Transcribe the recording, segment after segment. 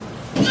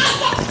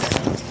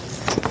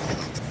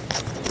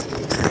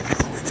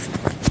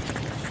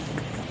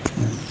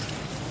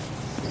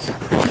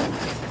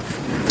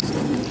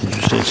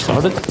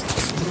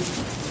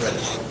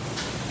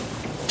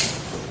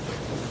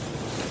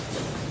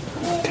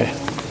Okay.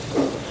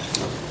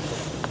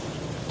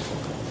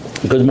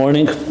 Good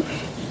morning.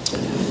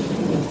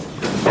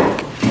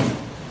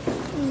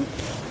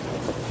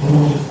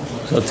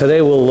 So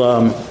today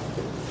we'll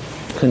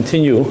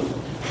continue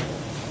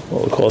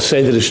what we call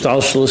Seder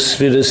Ishtalshelus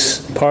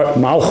Sefiros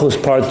Malchus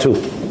Part 2.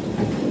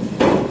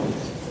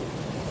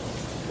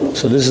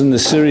 So this is in the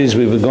series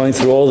we've been going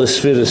through all the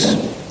Sefiros,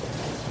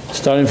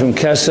 starting from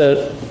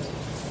Keser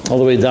all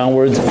the way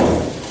downward.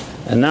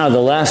 And now the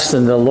last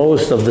and the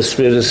lowest of the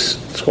Sefiros,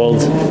 it's called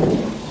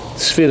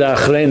Sefira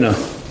Achrena,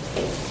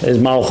 is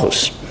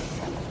Malchus.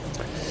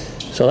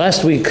 So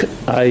last week, in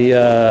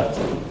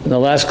the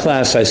last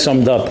class, I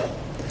summed up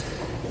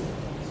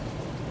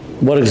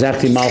what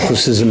exactly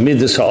Malchus is in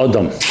Midas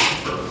HaAdam,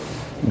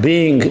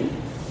 being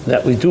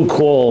that we do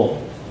call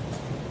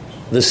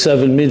the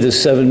seven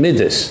Midas.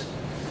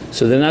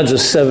 So they're not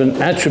just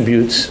seven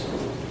attributes,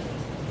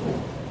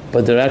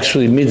 but they're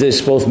actually Midas,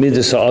 both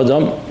Midas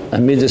HaAdam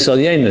and Midas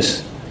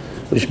Alyenis,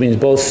 which means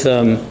both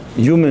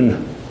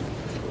human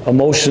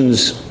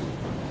emotions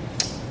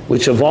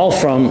which evolve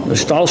from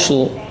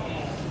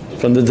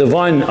the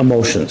divine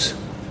emotions.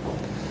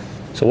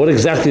 So what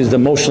exactly is the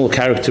emotional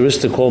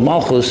characteristic called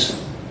Malchus?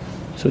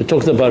 So we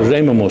talked about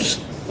Reimamus,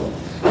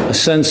 a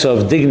sense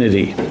of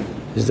dignity,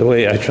 is the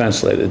way I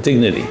translate it,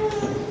 dignity.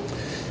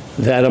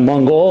 That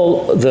among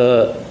all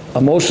the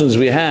emotions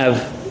we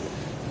have,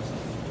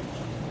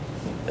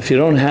 if you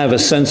don't have a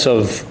sense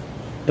of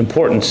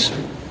importance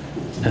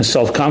and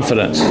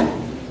self-confidence,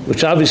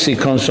 which obviously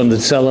comes from the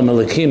Tzelem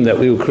Elokim, that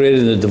we were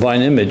created in the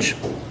divine image,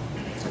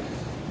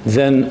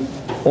 then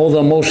all the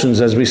emotions,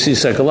 as we see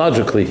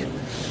psychologically,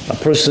 a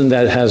person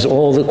that has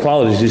all the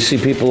qualities, you see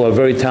people who are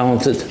very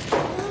talented,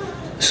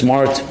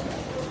 smart,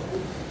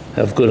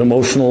 have good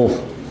emotional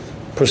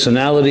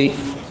personality,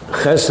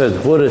 chesed,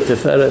 gvura,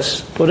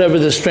 tiferes, whatever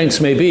the strengths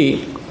may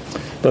be,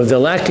 but if they're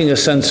lacking a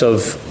sense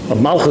of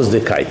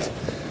malchusdikkeit,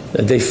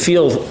 that they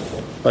feel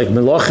like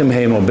melachim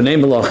heim or bnei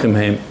melachim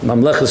heim,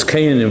 mamleches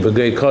kayanim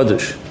v'gei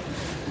kodesh,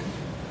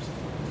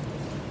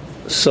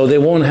 so they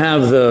won't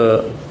have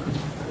the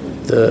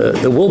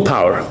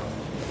willpower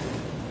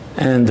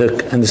and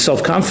the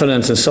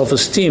self-confidence and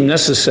self-esteem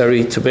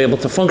necessary to be able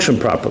to function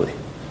properly.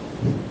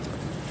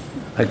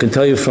 I can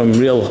tell you from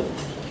real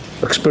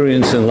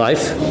experience in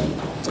life,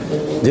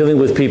 dealing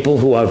with people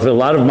who have a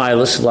lot of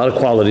milas, a lot of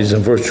qualities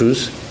and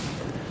virtues,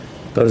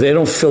 but if they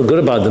don't feel good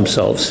about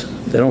themselves,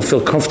 they don't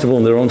feel comfortable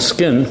in their own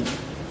skin,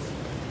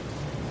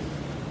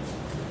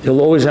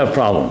 you'll always have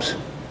problems.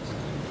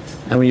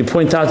 And when you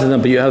point out to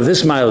them, but you have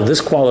this mile,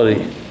 this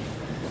quality,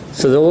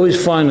 so they'll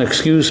always find an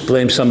excuse,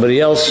 blame somebody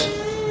else.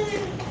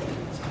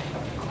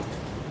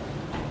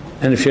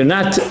 And if you're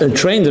not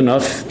trained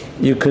enough,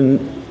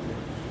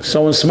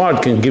 someone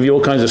smart can give you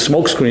all kinds of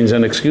smoke screens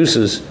and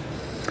excuses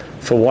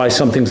for why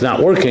something's not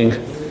working.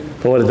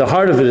 But what at the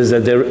heart of it is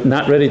that they're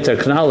not ready to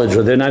acknowledge,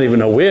 or they're not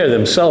even aware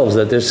themselves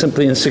that they're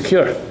simply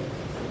insecure.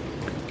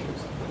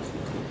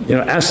 You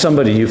know, ask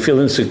somebody, you feel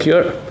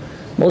insecure?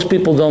 Most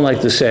people don't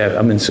like to say,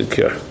 I'm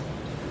insecure.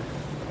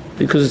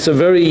 Because it's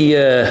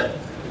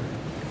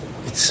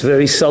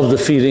very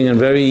self-defeating and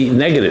very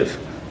negative.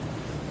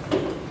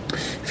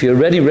 If you're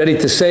ready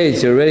to say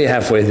it, you're already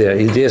halfway there.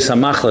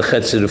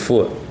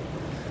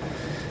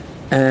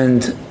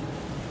 And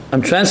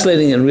I'm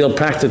translating in real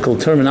practical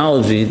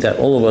terminology that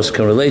all of us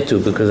can relate to,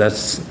 because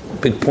that's the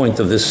big point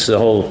of this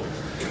whole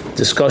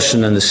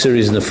discussion and the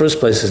series in the first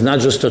place, is not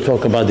just to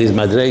talk about these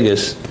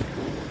madregas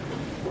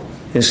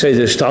and say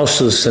the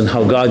shtalshelus and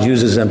how God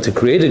uses them to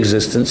create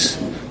existence.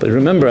 But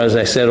remember, as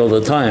I say all the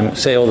time,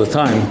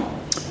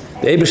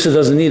 the Eibusher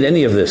doesn't need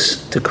any of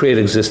this to create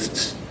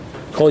existence.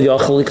 Kol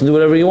Yachal, he can do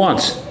whatever he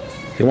wants.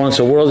 If he wants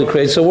a world, he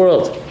creates a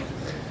world.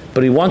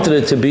 But he wanted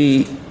it to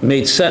be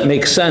make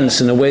sense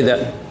in a way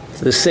that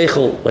the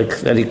seichel, like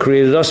that he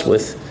created us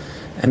with,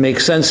 and make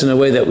sense in a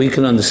way that we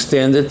can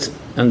understand it,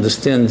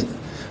 understand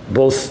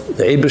both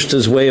the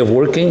Eibusher's way of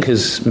working,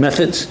 his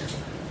methods,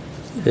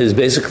 his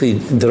basically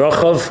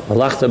drachav,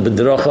 halachta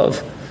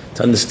b'drachav,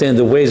 to understand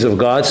the ways of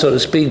God, so to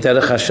speak,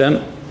 derech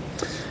Hashem,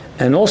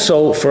 and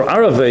also for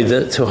our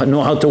Aveda to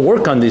know how to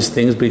work on these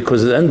things,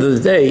 because at the end of the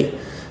day,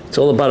 it's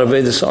all about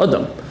Avedas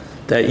Adam,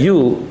 that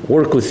you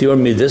work with your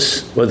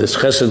midas, whether it's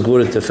chesed,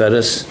 gvura,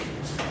 tiferes,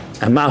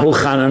 and mahu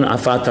chanan,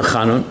 afat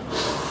chanan,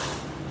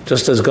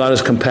 just as God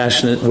is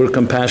compassionate, we're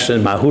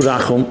compassionate, mahu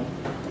rachum,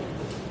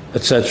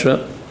 etc.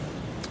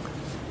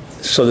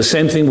 So the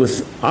same thing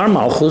with our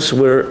Malchus,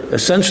 we're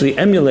essentially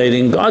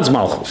emulating God's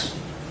Malchus.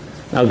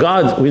 Now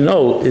God, we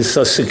know, is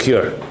so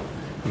secure.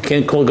 You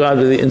can't call God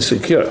really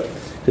insecure.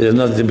 There's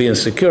nothing to be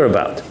insecure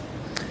about.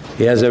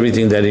 He has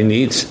everything that he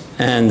needs,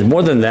 and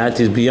more than that,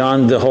 he's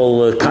beyond the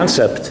whole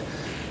concept,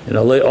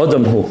 le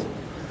odamhu.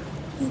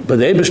 But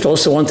the Eibusher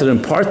also wanted to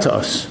impart to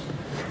us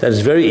that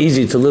it's very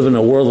easy to live in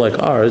a world like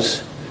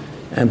ours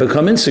and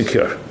become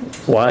insecure.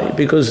 Why?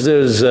 Because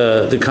there's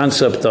the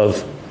concept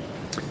of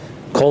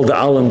kol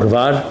da'alam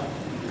gvar,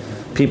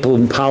 people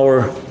in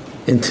power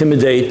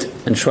intimidate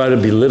and try to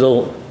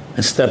belittle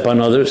and step on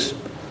others.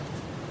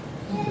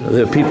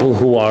 There are people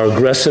who are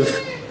aggressive,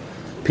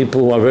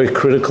 people who are very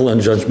critical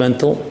and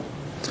judgmental.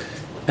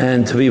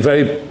 And to be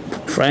very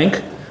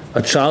frank,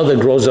 a child that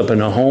grows up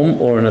in a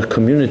home or in a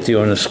community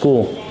or in a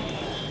school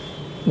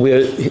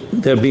where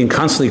they're being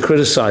constantly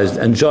criticized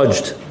and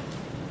judged,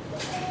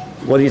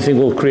 what do you think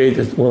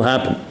will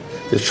happen?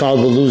 The child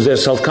will lose their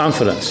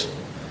self-confidence.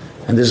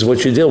 And this is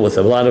what you deal with.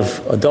 A lot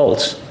of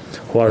adults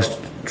who are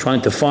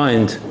trying to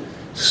find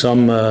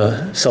some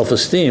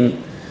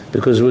self-esteem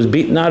because it was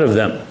beaten out of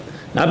them.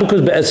 Not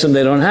because be'etzem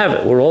they don't have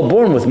it. We're all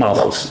born with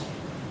Malchus.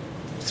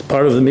 It's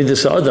part of the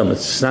Midas Adam.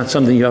 It's not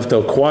something you have to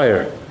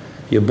acquire.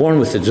 You're born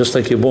with it, just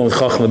like you're born with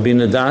Chachma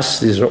Bina Das.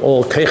 These are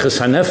all Keiches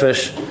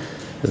HaNefesh.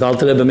 The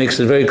Alter Rebbe makes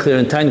it very clear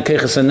in time,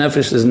 Keiches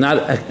HaNefesh is not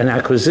an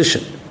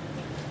acquisition.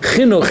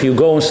 Chinuch, you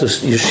go into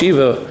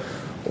yeshiva,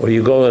 or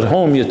you go at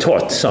home, you're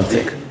taught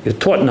something. You're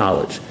taught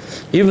knowledge.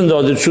 Even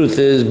though the truth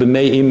is,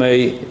 b'mei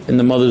imei, in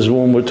the mother's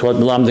womb, we're taught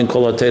melamdin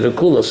kol hatera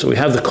kula. So we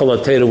have the kol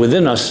hatera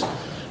within us,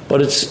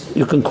 but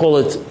you can call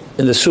it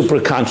in the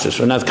superconscious.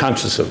 We're not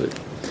conscious of it.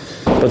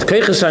 But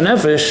keiches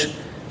hanefesh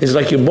is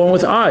like you're born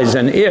with eyes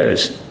and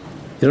ears.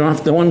 No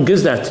one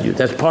gives that to you.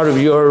 That's part of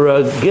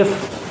your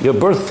gift, your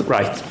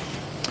birthright.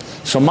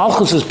 So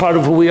Malchus is part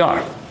of who we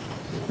are.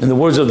 In the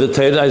words of the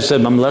Torah, I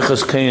said,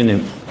 Mamlechas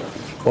Kayanim,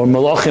 or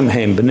Malachim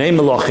Heim, B'nei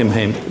Malachim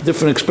Heim.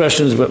 Different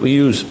expressions that we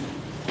use.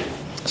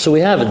 So we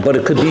have it, but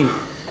it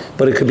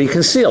could be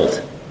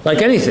concealed,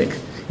 like anything.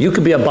 You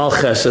could be a Baal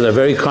Chesed, a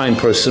very kind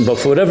person, but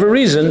for whatever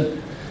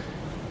reason,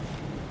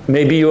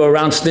 maybe you're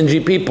around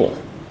stingy people,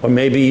 or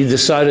maybe you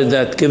decided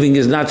that giving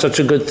is not such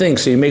a good thing,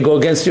 so you may go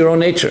against your own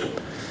nature.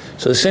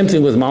 So the same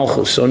thing with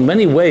Malchus. So in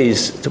many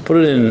ways, to put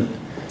it in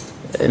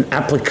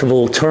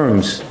applicable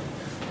terms,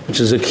 which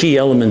is a key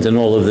element in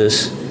all of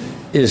this,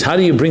 is how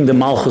do you bring the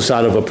Malchus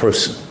out of a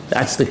person?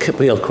 That's the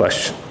real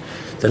question,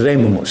 the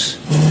Remumus.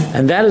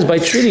 And that is by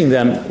treating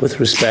them with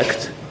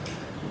respect,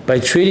 by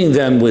treating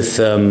them with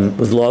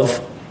love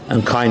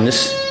and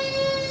kindness.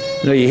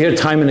 You hear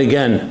time and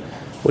again,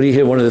 what do you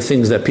hear? One of the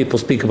things that people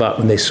speak about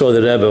when they saw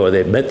the Rebbe or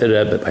they met the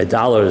Rebbe by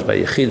dollars, by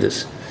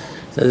yechidus.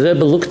 The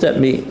Rebbe looked at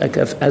me like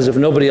as if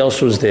nobody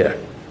else was there,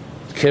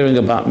 caring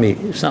about me.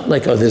 It's not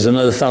like, there's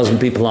another 1,000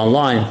 people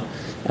online,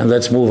 and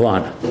let's move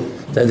on.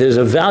 That there's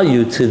a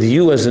value to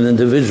you as an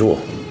individual.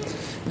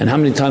 And how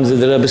many times did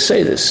the Rebbe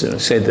say this?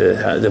 Say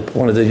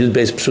one of the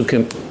Yud-based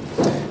psukim,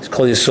 it's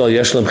called Yisrael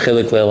Yeshlam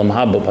Chelik Le'elam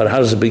Haba, but how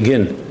does it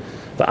begin?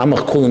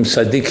 V'amach kulim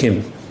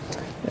tzadikim,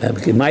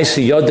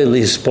 Maisi Yodeh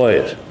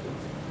Li'hispoyer.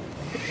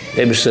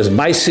 Rebbe says,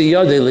 Maisi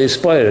Yodeh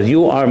Li'hispoyer.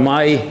 You are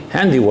my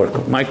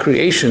handiwork, my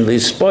creation,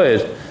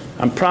 Li'hispoyer.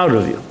 I'm proud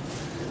of you.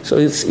 So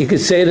you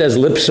could say it as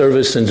lip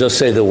service and just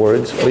say the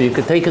words, or you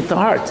could take it to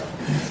heart.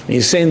 And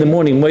you say in the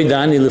morning,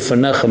 Moidani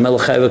lefanecha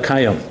melech chai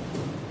v'kayim.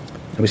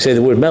 And we say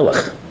the word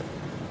melech.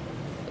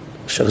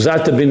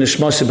 Shachzarta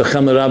b'nishmasi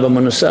b'chem l'rabba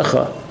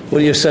manusecha.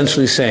 What are you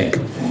essentially saying?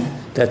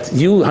 That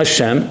you,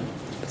 Hashem,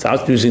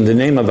 without using the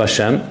name of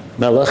Hashem,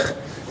 melech,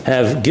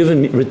 have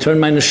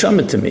returned my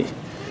neshama to me.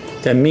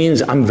 That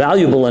means I'm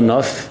valuable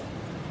enough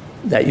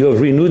that you have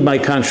renewed my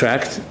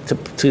contract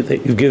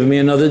that you've given me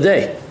another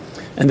day.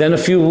 And then a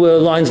few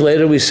lines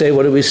later we say,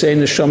 what do we say?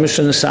 Neshama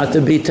shenasata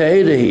bi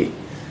te'erehi.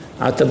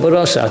 Ata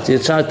baras, ata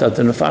yitzata,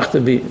 ata nefachta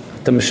bi,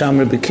 ata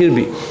meshamre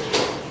b'kirbi.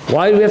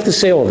 Why do we have to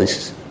say all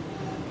this?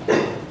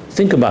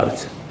 Think about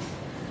it.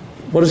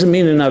 What does it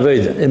mean in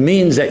Aveda? It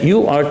means that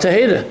you are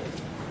Tehera.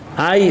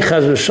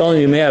 Chaz v'shalom,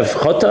 you may have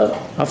chota,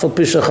 afal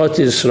pisha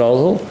chota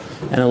yisraelu,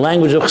 and in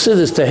language of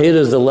Chassidus, Tehera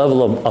is the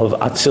level of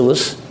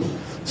Atzilus.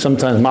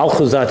 Sometimes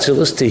Malchus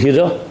Atzilus,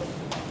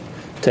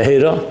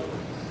 Tehera.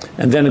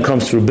 And then it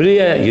comes through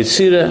Bria,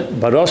 Yitzira,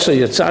 Barosa,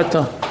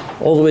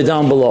 Yitzata, all the way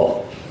down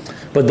below.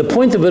 But the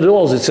point of it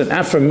all is it's an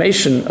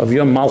affirmation of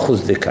your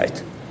Malchus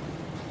Dikait.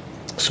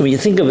 So when you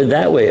think of it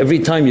that way, every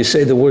time you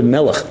say the word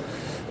Melech,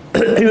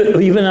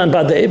 even on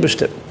Bad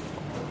Ebershter,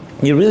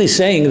 you're really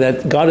saying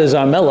that God is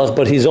our Melech,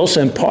 but He's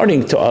also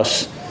imparting to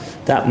us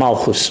that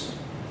Malchus.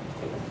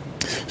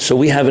 So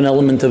we have an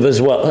element of it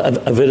as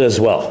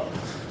well.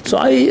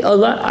 So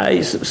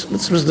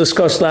this was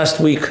discussed last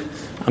week.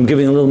 I'm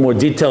giving a little more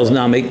details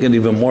now, making it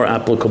even more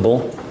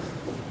applicable.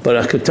 But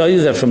I could tell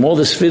you that from all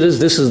the spheres,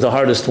 this is the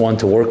hardest one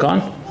to work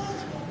on,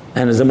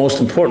 and is the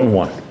most important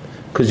one.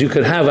 Because you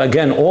could have,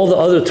 again, all the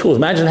other tools.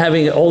 Imagine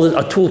having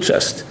a tool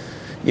chest.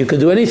 You could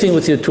do anything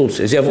with your tool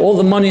chest. You have all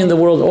the money in the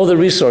world, all the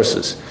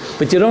resources,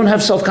 but you don't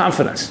have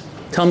self-confidence.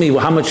 Tell me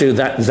how much is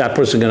that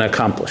person going to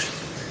accomplish?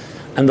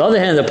 On the other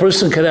hand, a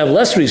person could have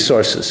less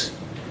resources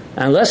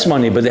and less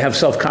money, but they have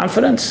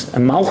self-confidence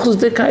and Malchus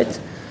Dikait,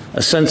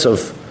 a sense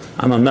of,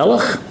 I'm a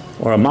Melech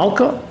or a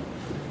Malka,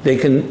 they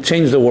can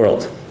change the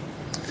world.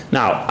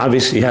 Now,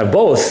 obviously you have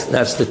both,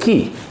 that's the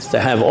key. It's to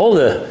have all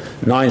the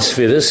 9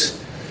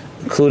 spheres,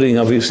 including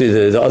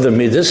obviously the other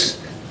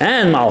Midas,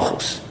 and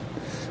Malchus,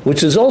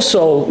 which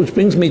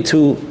brings me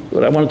to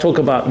what I want to talk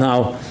about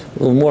now, a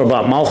little more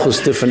about Malchus,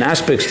 different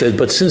aspects to it,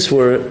 but since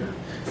we're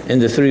in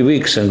the 3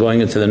 weeks and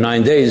going into the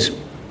 9 days,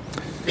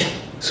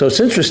 so it's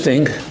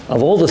interesting,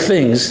 of all the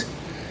things,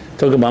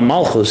 talking about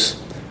Malchus,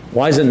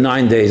 why is it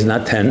 9 days,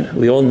 not 10?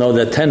 We all know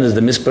that 10 is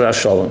the Mispar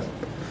HaShalom.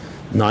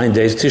 9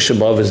 days. Tisha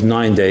B'Av is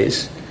 9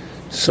 days.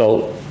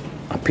 So,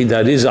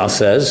 Apidarizal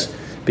says,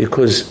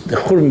 because the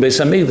Churban Beis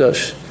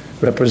Hamikdash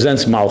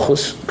represents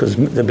Malchus, because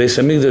the Beis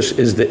Hamikdash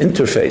is the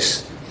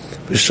interface.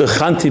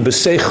 V'shechanti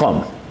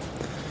b'seicham,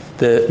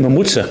 the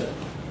mamutza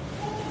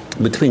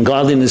between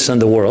godliness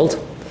and the world.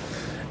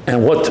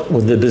 And what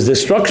the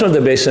destruction of the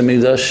Beis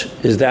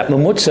Hamikdash is that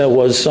mamutza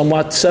was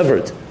somewhat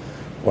severed,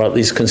 or at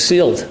least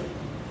concealed.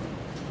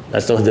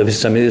 That's the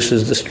Beis Hamikdash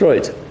is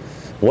destroyed.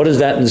 What is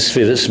that in the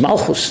Sefiros?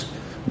 Malchus.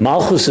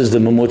 Malchus is the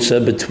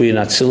mamutza between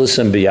Atzilus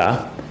and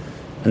Biyah,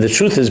 and the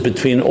truth is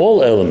between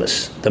all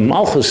elements. The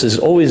Malchus is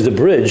always the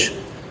bridge.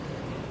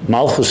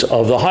 Malchus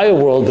of the higher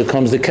world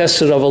becomes the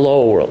Kesser of a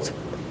lower world.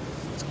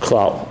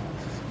 Klal.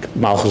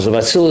 Malchus of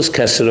Atzilus,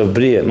 Kesser of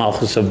Bria.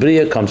 Malchus of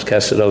Bria comes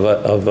Kesser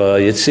of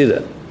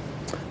Yetzirah.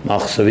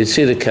 Malchus of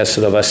Yetzirah,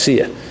 Kesser of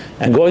Asiya.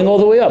 And going all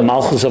the way up,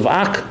 Malchus of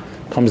Ak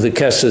comes the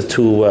Kesser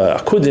to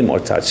Akudim or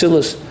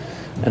Tatzilus.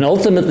 And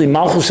ultimately,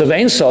 Malchus of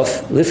Ein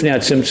Sof, Lifnei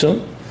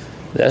HaTzimtzum,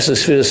 the Esser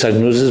Sefiros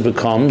HaGnuzes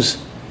becomes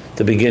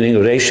the beginning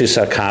of Reishis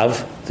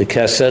HaKav, the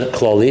Kesser,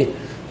 Kloli,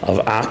 of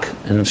Ak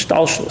and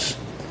Shtalshlus.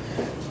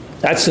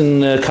 That's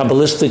in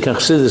Kabbalistic and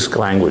Chassidic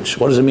language.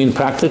 What does it mean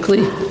practically?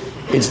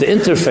 It's the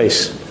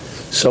interface.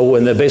 So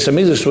when the Beis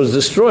Hamikdash was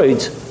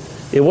destroyed,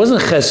 it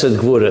wasn't Chesed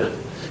Gvura,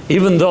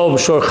 even though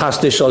Shor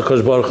Chasdei Shel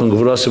HaKadosh Baruch Hu and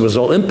Gvurasa was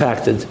all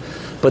impacted.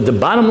 But the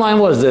bottom line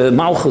was the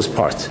Malchus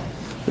part,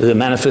 the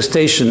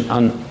manifestation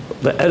on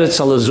the Eretz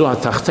Alazu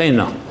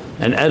HaTachteina,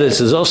 and Eretz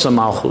is also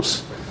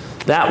Malchus.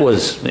 That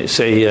was, they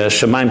say,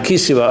 Shemaim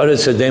Kisi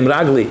Va'eretz Adem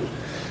Ragli.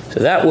 So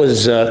that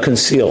was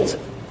concealed.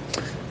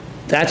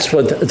 That's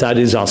what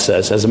Arizal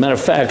says. As a matter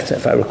of fact,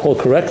 if I recall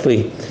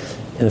correctly,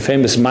 in the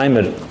famous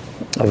Maimer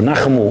of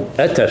Nachamu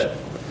Eter,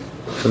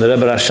 from the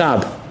Rebbe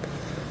Rashab,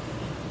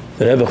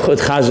 the Rebbe Chod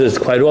Chazir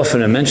quite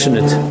often and mentioned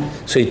it.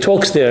 So he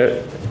talks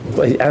there,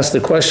 he asks the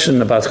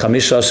question about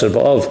Chamisha Asar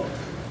B'Av,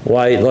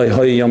 why Loi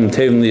Hoi Yom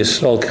Tevim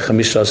Yisrael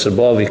Chamisha Asar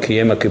B'Av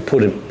Yikiyem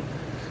HaKippurim.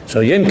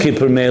 So Yom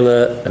Kippur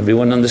Mela,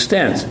 everyone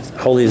understands, it's the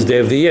holiest day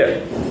of the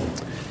year.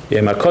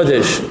 Yom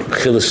HaKodesh,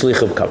 Chilas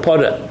Lichav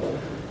Kapara,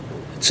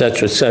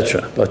 etc.,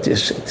 etc. But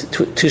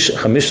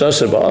Chamisha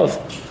Asar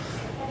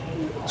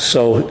B'Av.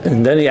 So,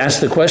 and then he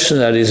asked the question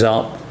that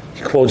Arizal,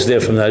 he quotes there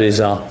from that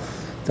Arizal,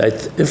 that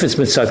if it's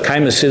Mitzat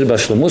Kaim Asir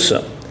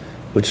B'Shlemusa,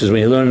 which is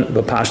when you learn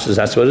B'Pashtas,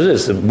 that's what it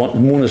is. The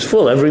moon is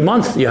full. Every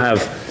month you have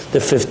the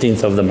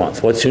 15th of the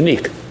month. What's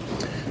unique?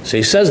 So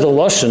he says the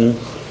Lashon,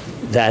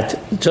 that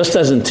just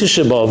as in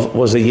Tisha B'Av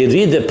was a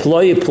Yerida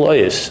Ploye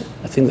Ployes,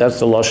 I think that's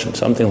the Lashon,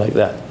 something like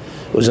that.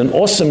 It was an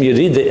awesome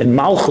Yerida in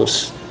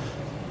Malchus.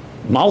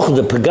 Malchus,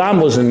 the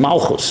Pagam was in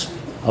Malchus,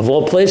 of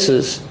all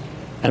places,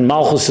 and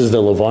Malchus is the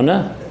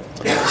Levana.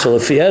 So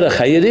the Fierach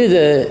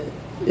HaYerida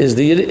is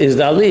the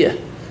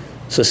Aliyah.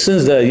 So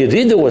since the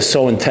Yerida was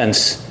so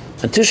intense,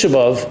 and Tisha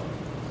B'Av,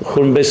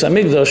 Churban Beis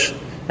Hamikdash,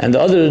 and the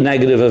other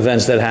negative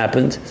events that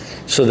happened,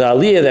 so the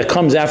Aliyah that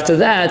comes after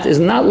that is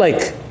not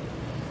like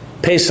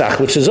Pesach,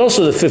 which is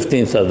also the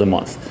 15th of the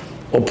month,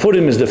 or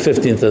Purim is the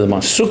 15th of the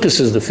month, Sukkot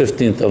is the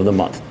 15th of the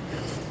month.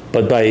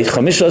 But by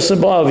Chamisha Asar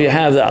B'Av, you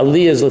have the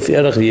Aliyah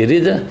L'Fierach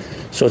Yerida,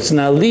 so it's an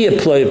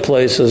Aliyah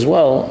place as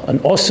well, an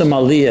awesome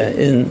Aliyah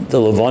in the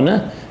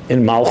Levana,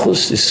 in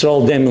Malchus,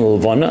 Yisrael Dem in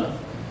Levana,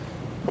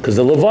 because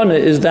the Levana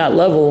is that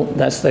level,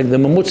 that's like the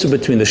mamutza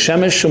between the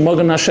Shemesh,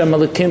 Shemogan Hashem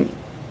Elikim,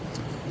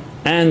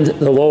 and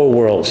the lower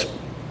worlds.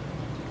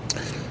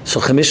 So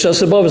Chamisha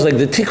Asar B'Av is like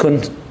the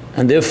Tikkun,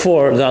 and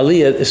therefore the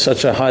Aliyah is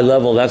such a high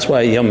level. That's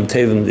why Yom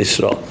Tevim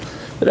Yisrael.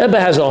 But Rebbe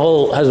has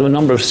a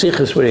number of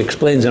sikhs where he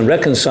explains and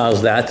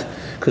reconciles that,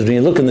 because when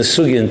you look in the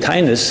Sugi and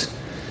Tainus,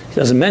 he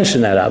doesn't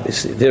mention that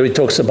obviously. There he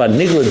talks about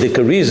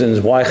nigladika reasons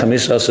why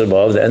Chamisha Asar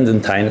B'Av, the end in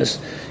Tainus,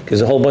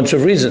 because a whole bunch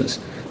of reasons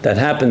that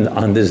happened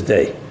on this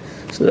day.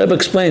 So the Rebbe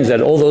explains that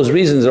all those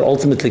reasons are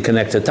ultimately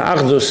connected to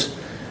Achdus,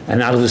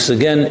 and Achdus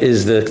again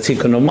is the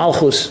Tikkun of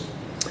Malchus.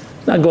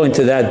 Not going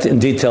to that in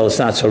detail, it's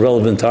not so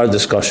relevant to our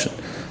discussion.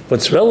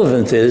 What's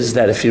relevant is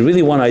that if you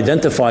really want to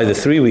identify the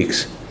 3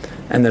 weeks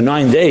and the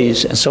 9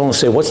 days, and someone will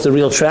say, what's the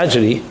real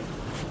tragedy?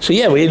 So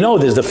yeah, we know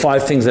there's the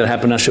 5 things that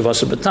happen on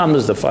Shavasa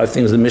B'Tammuz, the 5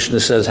 things the Mishnah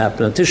says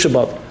happen on Tisha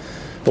B'Av.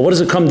 But what does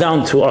it come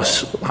down to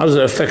us? How does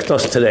it affect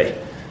us today?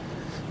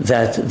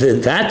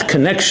 That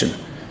connection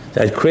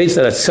that creates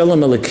that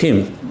Tzelem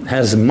Elikim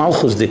has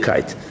Malchus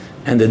Dikait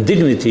and the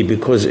dignity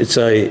because it's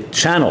a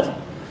channel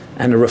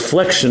and a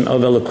reflection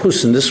of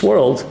Elikus in this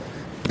world,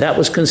 that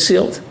was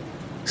concealed.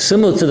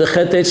 Similar to the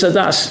Chet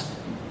Eitzadas.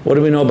 What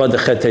do we know about the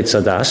Chet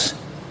Eitzadas?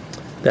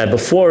 That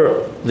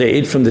before they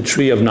ate from the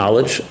tree of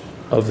knowledge,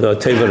 of the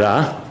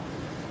Tevirah,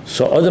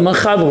 so Adam and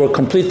Chava were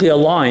completely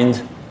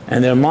aligned,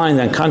 and their mind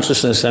and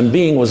consciousness and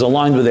being was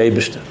aligned with the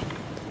Eibishter.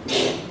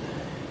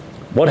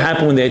 What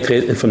happened when they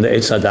ate from the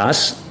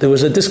Eitzadas? There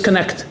was a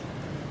disconnect,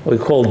 what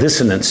we call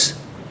dissonance.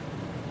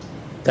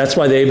 That's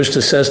why the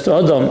Eibishter says to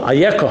Adam,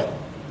 Ayeka,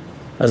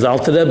 as the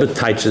Alter Rebbe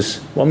teaches.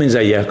 What means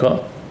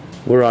Ayeka?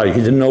 Where are you? He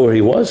didn't know where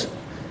he was.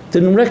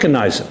 Didn't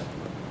recognize him.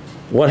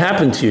 What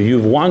happened to you?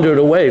 You've wandered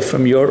away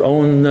from your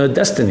own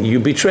destiny. You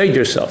betrayed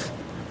yourself.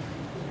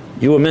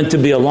 You were meant to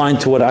be aligned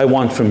to what I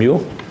want from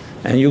you,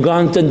 and you've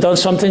gone and done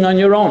something on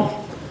your own.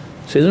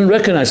 So you didn't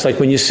recognize, like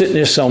when you sit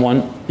near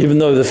someone, even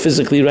though they're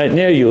physically right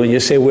near you, and you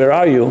say, where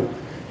are you?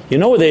 You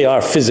know where they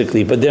are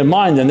physically, but their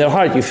mind and their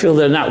heart, you feel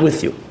they're not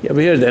with you. You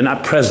ever hear they're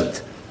not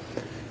present?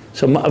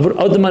 So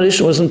Adam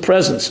HaRishon wasn't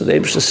present, so the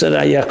Eibishter said,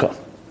 Ayeka.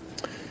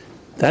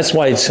 That's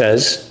why it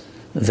says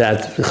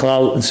that, in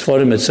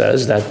Sefiros it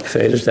says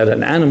that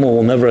an animal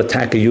will never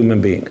attack a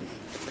human being,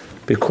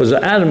 because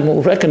the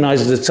animal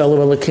recognizes it's Tzelem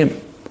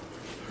Elokim.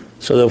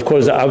 So of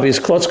course the obvious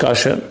klotz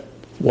kasha,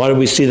 why do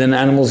we see the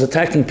animals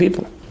attacking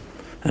people?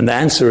 And the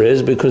answer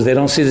is because they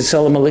don't see the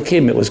Tzelem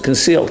Elokim, it was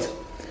concealed.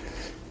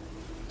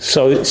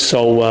 So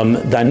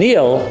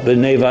Daniel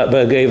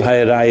gave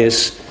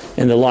Hayarayis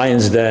in the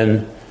lion's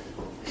den.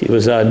 He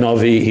was a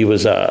Novi, he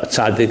was a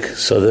tzaddik,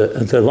 so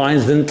the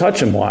lions didn't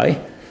touch him. Why?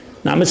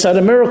 Now it's not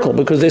a miracle,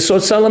 because they saw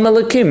Tzelem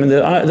Elokim, and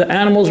the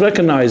animals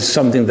recognized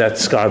something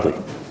that's godly.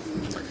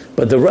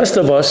 But the rest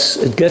of us,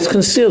 it gets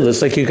concealed.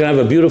 It's like you can have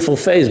a beautiful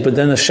face, but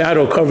then a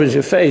shadow covers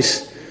your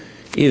face.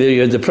 Either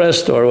you're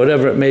depressed or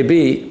whatever it may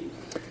be.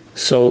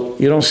 So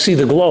you don't see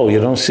the glow,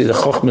 you don't see the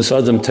Chochmas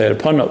Adam Te'er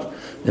Panav.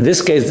 In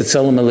this case, the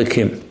Tzelem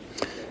Elokim.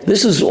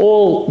 This is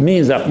all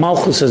means that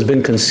Malchus has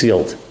been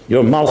concealed.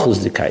 Your Malchus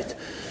Dikait.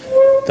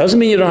 Doesn't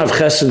mean you don't have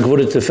Chesed,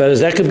 Gvura, Tiferes.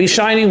 That could be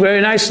shining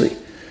very nicely.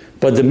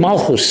 But the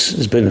Malchus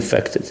has been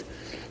affected.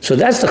 So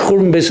that's the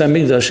Churban Beis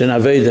HaMikdash in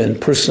Aveda and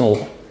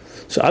personal.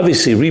 So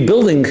obviously,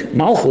 rebuilding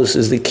Malchus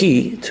is the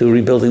key to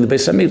rebuilding the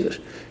Beis HaMikdash.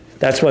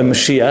 That's why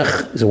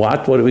Mashiach is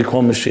what? What do we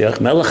call Mashiach?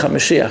 Melech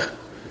HaMashiach.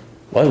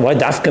 Why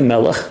Dafka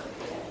Melech?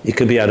 He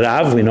could be a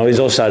Rav. We know he's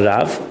also a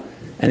Rav.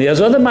 And he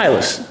has other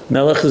milas.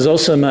 Melech is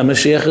also,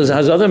 Mashiach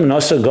has other,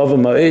 Menasa, Gova,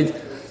 Ma'id.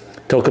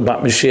 Talk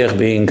about Mashiach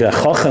being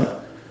Chochem.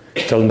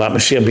 Talking about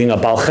Mashiach being a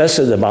Baal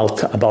Chesed,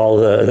 about all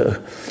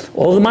the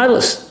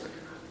milas.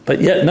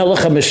 But yet Melech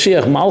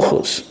HaMashiach,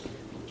 Malchus,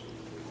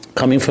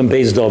 coming from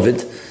Beis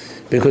David,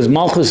 because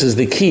Malchus is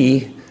the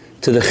key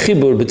to the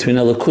chibur between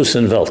Elokus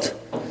and Welt.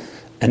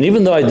 And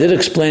even though I did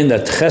explain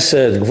that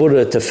Chesed,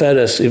 Gvura,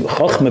 Teferes,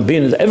 Chochma,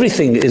 Bin,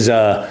 everything is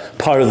a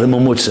part of the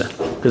Mamutza,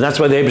 because that's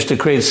why the Eibishter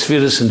creates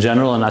Sefiros in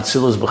general and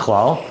Atzilus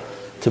B'chlal,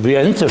 to be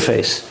an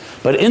interface.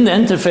 But in the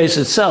interface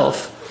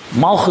itself,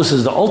 Malchus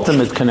is the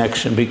ultimate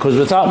connection, because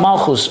without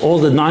Malchus, all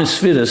the 9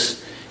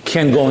 Sefiros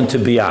can't go into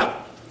Biyah.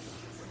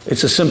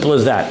 It's as simple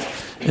as that.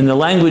 In the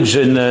language,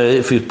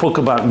 if you talk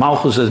about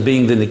Malchus as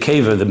being the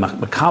Nekeva, the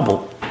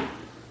Makabel,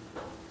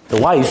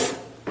 the wife,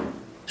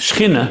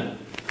 Shechina,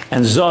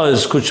 and Zoh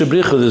is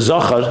Kutshabricha, the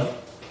Zohar,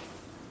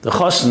 the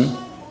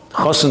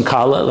Chosen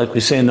Kala, like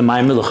we say in the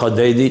Maimer, the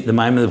Chodedi, the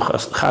Maimer, the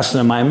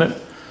Chasna Maimer.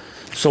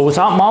 So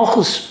without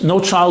Malchus, no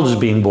child is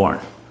being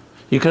born.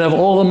 You could have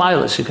all the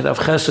milas, you could have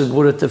Chesed,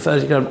 Gvura,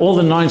 Teferes, you could have all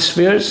the 9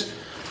 spheres,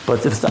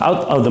 but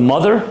without of the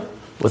mother,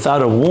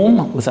 without a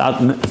womb,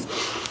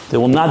 there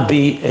will not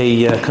be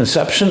a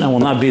conception and will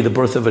not be the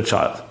birth of a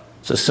child.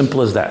 It's as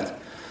simple as that.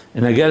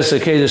 In Ageres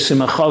HaKedesh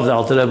Simachov, the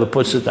Alter Rebbe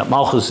puts it that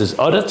Malchus is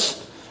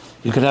Oretz.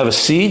 You could have a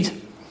seed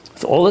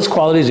with all its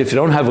qualities. If you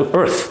don't have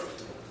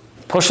earth,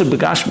 Poshet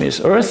Begashmi is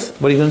earth,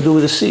 what are you going to do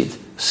with the seed?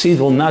 Seed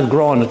will not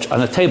grow on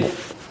a table,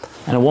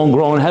 and it won't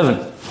grow in heaven.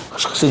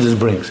 Chassidus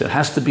brings. It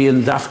has to be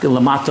in Dafke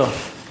Lamata,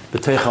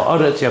 B'teicha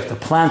Oretz. You have to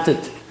plant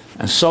it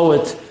and sow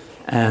it,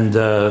 and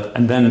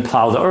then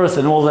plow the earth,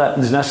 and all that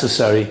is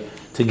necessary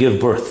to give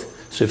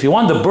birth. So if you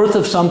want the birth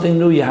of something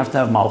new, you have to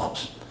have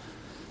Malchus.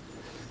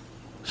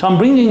 So I'm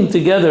bringing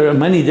together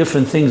many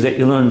different things that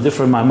you learn in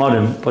different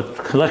Maimorim, but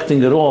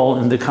collecting it all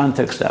in the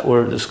context that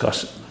we're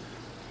discussing.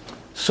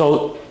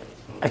 So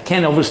I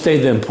can't overstate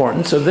the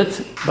importance of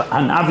it,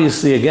 and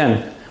obviously,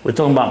 again, we're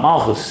talking about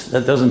Malchus.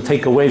 That doesn't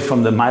take away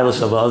from the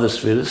milas of other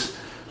spheres,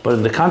 but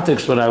in the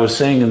context what I was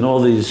saying in all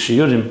these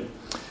shiurim,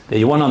 that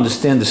you want to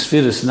understand the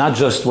spheres, not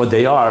just what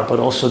they are, but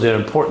also their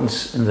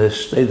importance in the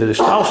state of the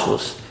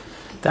Shtalshlus.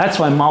 That's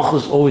why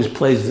Malchus always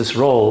plays this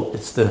role.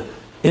 It's the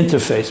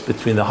interface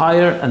between the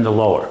higher and the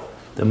lower,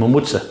 the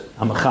Mamutza,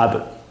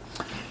 HaMachaber.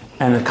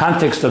 And in the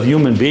context of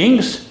human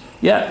beings,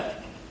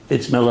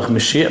 it's Melech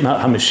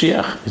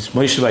HaMashiach, it's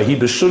Moshe Vahi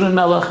B'Shurin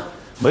Melech,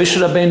 Moshe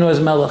Rabbeinu as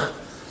Melech,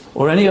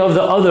 or any of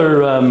the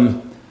other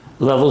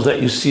levels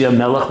that you see a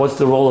Melech. What's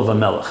the role of a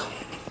Melech?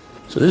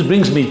 So this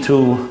brings me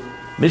to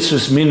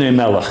Mitzvahs Minei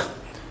Melech,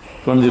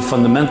 one of the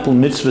fundamental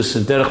mitzvahs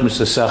in Derech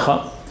Mitzvah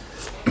Secha,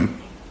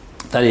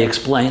 that he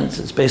explains.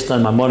 It's based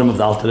on Maimorim of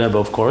the Alter Rebbe,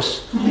 of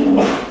course.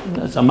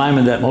 It's a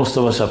Maimon that most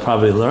of us have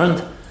probably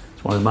learned.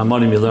 It's one of the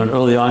Maimorim you learned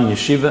early on in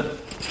Yeshiva.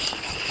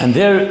 And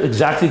there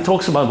exactly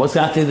talks about what's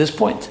exactly this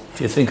point,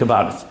 if you think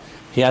about it.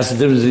 He has the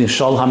difference between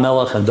Shaul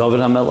HaMelech and David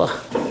HaMelech.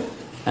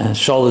 And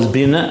Shaul is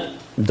Bina,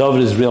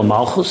 David is real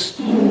Malchus.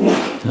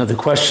 Now the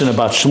question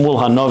about Shmuel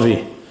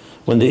HaNovi,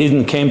 when the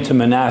Eden came to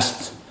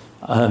Menast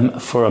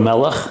for a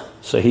Melech,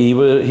 so he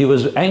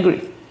was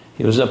angry.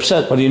 He was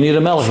upset. What do you need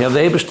a Melech? You have the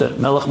Eibishter.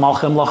 Melech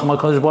Malchem Lachem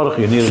HaKadosh Baruch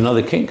Hu. You need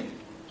another king.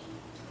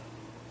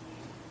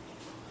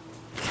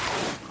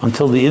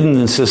 Until the Eden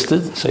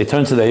insisted, so he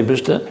turned to the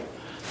Eibishter,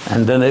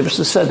 and then the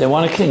Eibishter said, they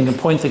want a king,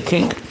 appoint a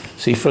king.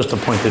 So he first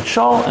appointed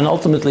Shaul, and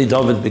ultimately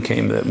David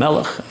became the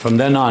Melech. From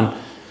then on,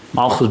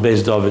 Malchus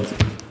based David,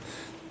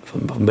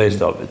 from based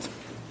David.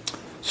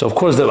 So of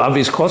course the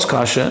obvious cause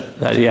kasha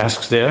that he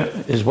asks there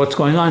is what's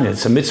going on here?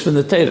 It's a mitzvah in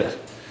the Torah.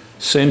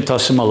 Same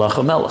tasim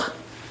alacha melech.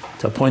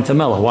 To appoint a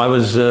melech. Why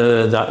was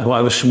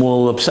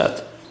Shmuel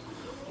upset?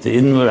 The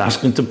Eden were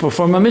asking to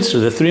perform a mitzvah.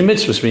 The three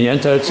mitzvahs when you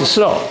enter Eretz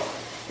Yisrael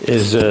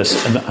is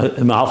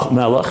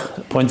melech,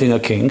 appointing a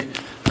king,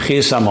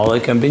 Chiyas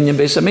Amalek, and Binyan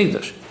Beis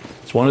Hamikdash.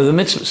 It's one of the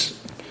mitzvahs.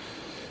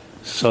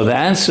 So the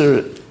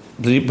answer,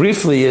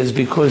 briefly, is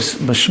because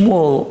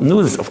Shmuel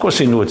knew, of course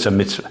he knew it's a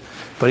mitzvah,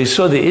 but he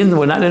saw the Eden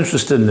were not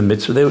interested in the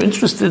mitzvah. They were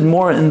interested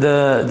more in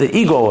the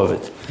ego of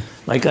it,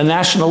 like a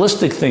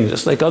nationalistic thing,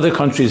 just like other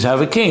countries have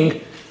a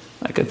king,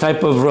 like a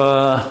type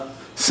of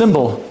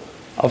symbol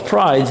of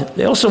pride.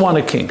 They also want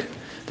a king.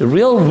 The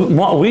real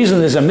reason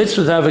there's a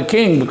mitzvah to have a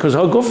king, because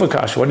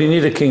Hagufakash, what do you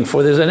need a king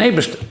for? There's an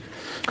Eibishter.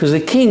 Because the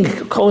king,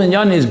 Kol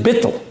Inyan, is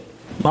bittul.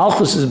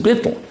 Malchus is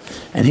bittul.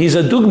 And he's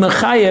a dugma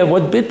chaya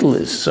what bittul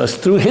is. So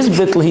through his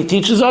bittul, he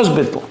teaches us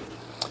bittul.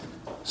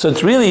 So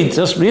it's really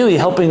just really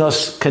helping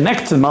us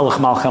connect to Malach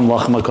Malcham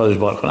Lachem HaKadosh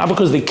Baruch Hu. Not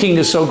because the king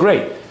is so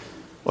great.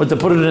 Or to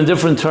put it in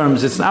different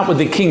terms, it's not what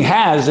the king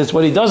has, it's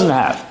what he doesn't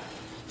have.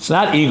 It's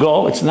not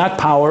ego, it's not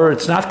power,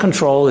 it's not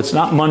control, it's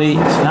not money,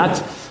 it's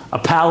not a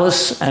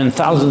palace and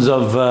thousands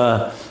of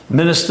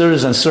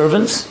ministers and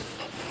servants.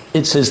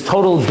 It's his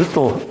total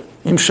bittul,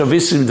 im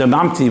shavisim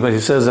demamti, what he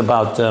says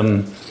about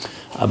David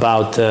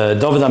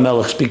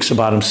HaMelech speaks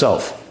about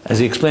himself. As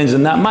he explains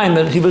in that mind,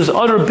 that he was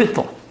utter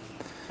bittul.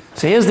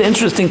 So here's the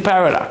interesting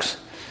paradox.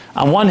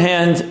 On one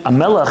hand, a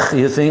melech,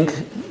 you think,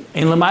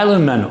 ein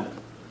l'maylim menu,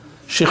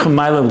 shichem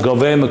maylim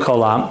govei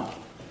mekolam,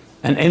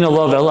 and ein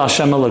alav el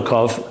Hashem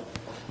elokov.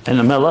 And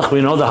a melech,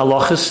 we know the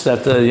halachas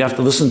that you have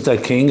to listen to a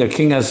king. A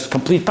king has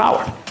complete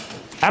power,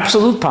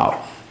 absolute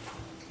power.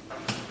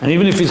 And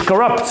even if he's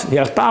corrupt, he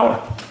has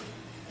power.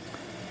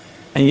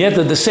 And yet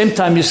at the same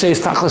time you say it's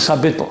tachlis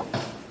habitl.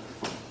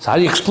 So how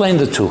do you explain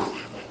the two?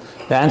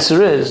 The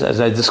answer is, as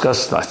I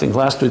discussed I think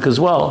last week as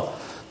well,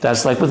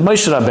 that's like with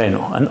Moshe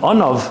Rabbeinu. An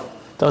onov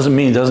doesn't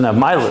mean he doesn't have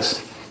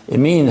milas. It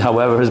means,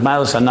 however, his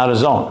milas are not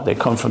his own. They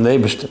come from the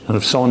Eibishter. And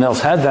if someone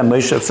else had them,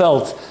 Moshe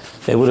felt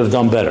they would have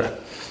done better.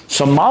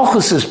 So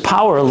Malchus's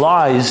power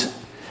lies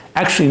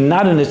actually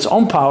not in its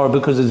own power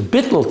because it's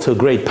bittul to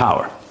great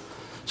power.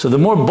 So the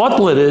more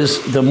bottle it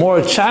is, the more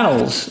it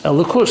channels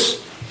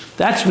elikus.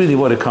 That's really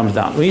what it comes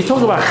down. When you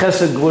talk about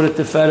chesed, gvura,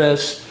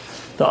 tiferes,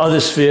 the other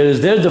spheres,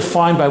 they're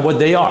defined by what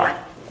they are,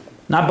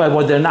 not by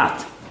what they're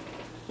not.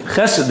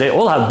 Chesed, they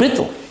all have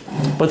bittul,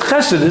 but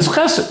chesed is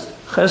chesed.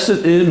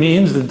 Chesed, it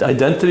means the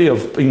identity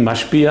of being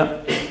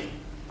mashpia,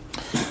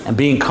 and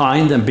being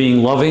kind and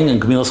being loving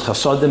and gemilas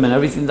chasodim and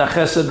everything that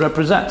chesed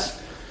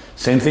represents.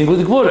 Same thing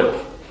with gvura,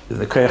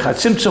 the koyach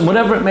hatzimtzum,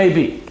 whatever it may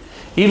be.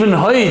 Even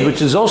hoid,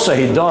 which is also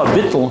hidah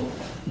bittul,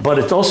 but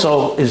it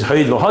also is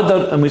hoid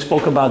v'hadar, and we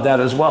spoke about that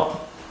as well.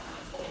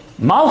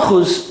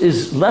 Malchus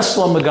is less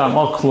lamagar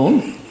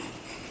malklum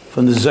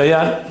from the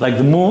Zohar, like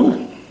the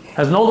moon,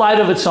 has no light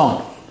of its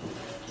own,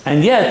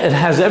 and yet it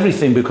has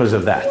everything because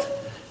of that,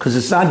 because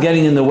it's not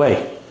getting in the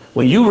way.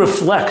 When you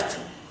reflect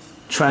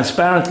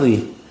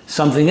transparently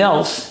something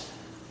else,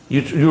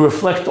 you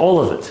reflect all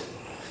of it.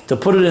 To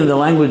put it in the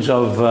language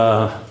of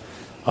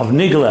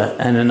Nigla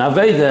and in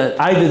Aveda,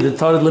 either the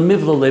Torah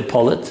lemivla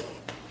lepolit,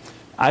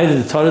 either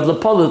the Torah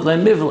lepolit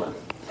lemivla.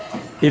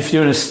 If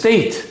you're in a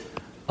state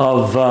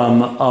of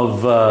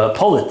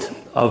polit,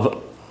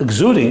 of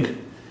exuding,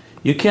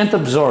 you can't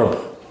absorb.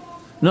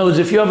 In other words,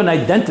 if you have an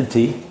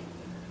identity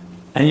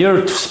and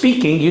you're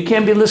speaking, you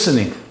can't be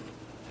listening.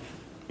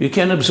 You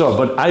can't absorb,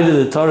 but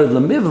either the Torah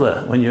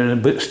lemivla, when you're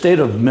in a state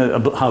of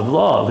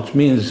havla, which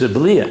means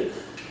belia,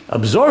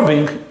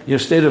 absorbing, your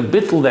state of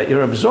bittul that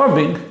you're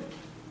absorbing,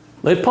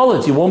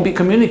 lepolit, you won't be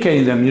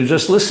communicating them, you're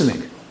just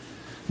listening.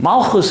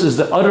 Malchus is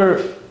the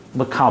utter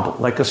makabel,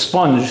 like a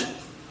sponge,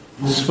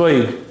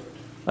 sfoig,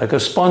 like a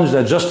sponge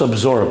that just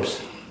absorbs.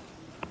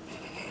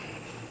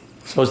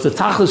 So it's the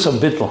tachlis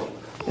of bittul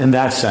in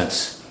that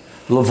sense.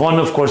 Levon,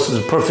 of course, is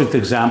a perfect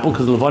example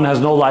because Levon has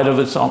no light of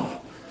its own.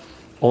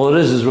 All it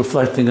is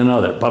reflecting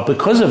another. But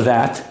because of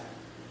that,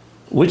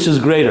 which is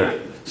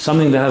greater?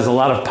 Something that has a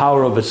lot of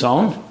power of its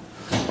own,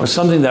 or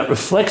something that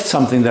reflects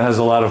something that has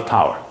a lot of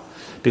power?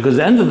 Because at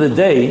the end of the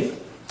day,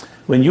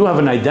 when you have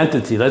an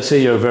identity, let's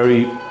say you're a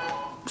very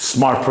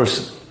smart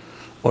person,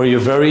 or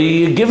you're a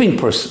very giving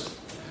person,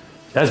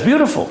 that's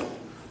beautiful.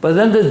 But at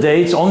the end of the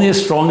day, it's only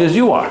as strong as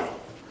you are.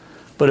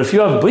 But if you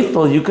have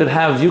bittul,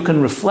 you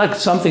can reflect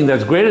something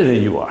that's greater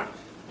than you are.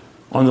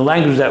 On the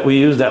language that we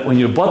use, that when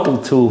you're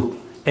bottled to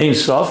Ein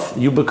Sof,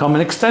 you become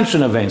an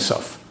extension of Ein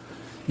Sof.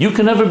 You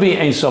can never be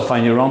Ein Sof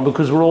on your own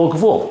because we're all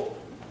Gvul.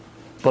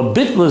 But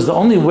bittul is the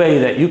only way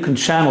that you can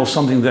channel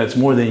something that's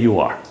more than you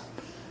are.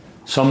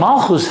 So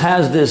Malchus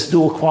has this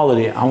dual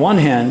quality. On one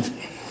hand,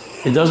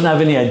 it doesn't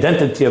have any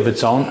identity of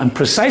its own, and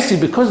precisely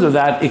because of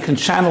that, it can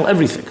channel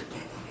everything.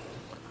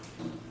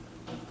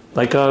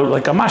 Like a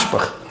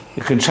mashpach.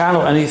 It can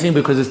channel anything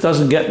because it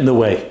doesn't get in the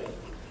way.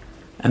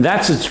 And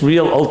that's its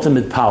real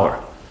ultimate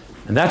power.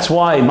 And that's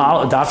why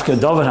Dafka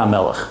Dover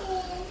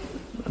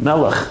HaMelech,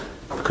 Melech,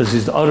 because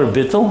he's the utter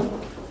bittul.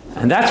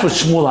 And that's what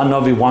Shmuel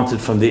HaNavi wanted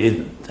from the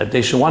Eden, that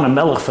they should want a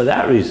Melech for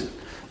that reason.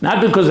 Not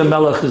because a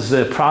Melech is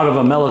proud of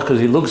a Melech because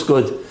he looks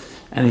good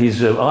and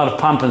he's a lot of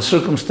pomp and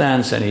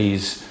circumstance and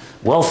he's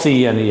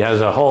wealthy and he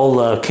has a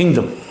whole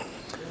kingdom.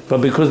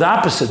 But because the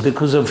opposite,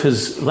 because of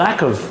his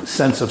lack of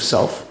sense of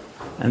self,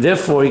 and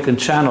therefore he can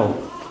channel,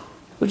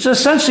 which is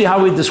essentially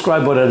how we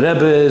describe what a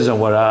Rebbe is and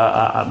what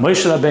a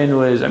Moshe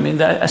Rabbeinu is. I mean,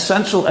 the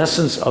essential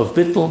essence of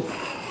bittul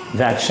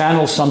that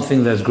channels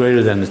something that's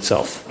greater than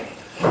itself.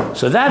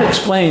 So that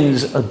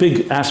explains a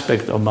big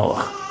aspect of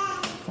Melech.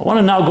 I want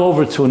to now go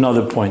over to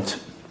another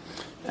point.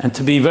 And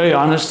to be very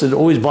honest, it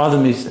always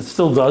bothered me, it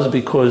still does,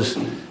 because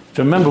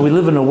remember, we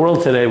live in a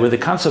world today where the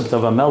concept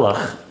of a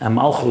Melech and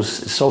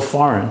Malchus is so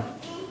foreign,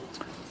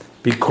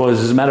 because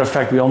as a matter of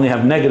fact, we only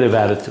have negative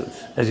attitudes.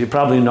 As you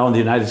probably know, in the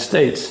United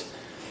States,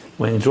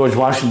 when George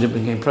Washington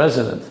became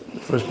president, the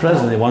first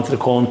president, they wanted to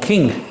call him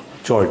King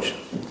George,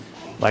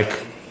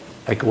 like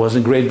it was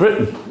in Great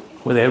Britain,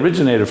 where they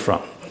originated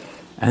from.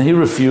 And he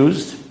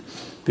refused,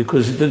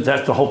 because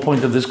that's the whole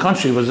point of this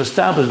country was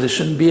established. There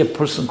shouldn't be a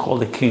person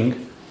called a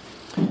king,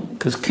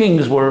 because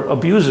kings were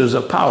abusers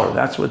of power.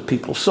 That's what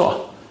people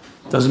saw.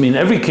 Doesn't mean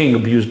every king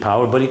abused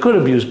power, but he could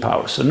abuse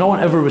power. So no one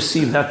ever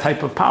received that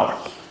type of power.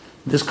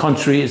 This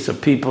country, it's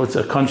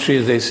a country,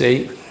 as they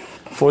say,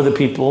 for the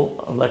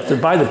people, elected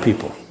by the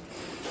people.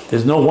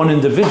 There's no one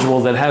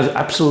individual that has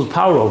absolute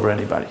power over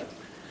anybody.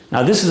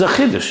 Now this is a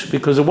chiddush,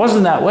 because it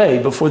wasn't that way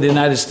before the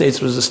United States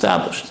was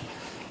established.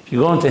 If you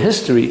go into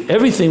history,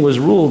 everything was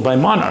ruled by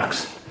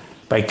monarchs,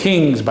 by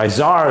kings, by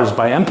czars,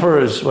 by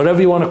emperors,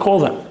 whatever you want to call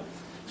them.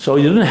 So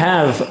you didn't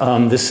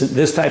have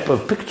this type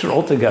of picture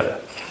altogether.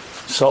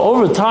 So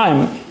over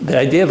time, the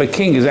idea of a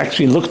king is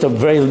actually looked up,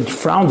 very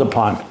frowned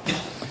upon.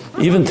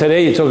 Even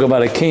today, you talk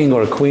about a king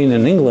or a queen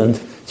in England,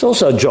 it's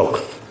also a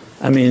joke.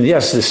 I mean,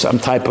 yes, there's some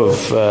type of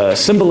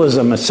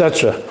symbolism,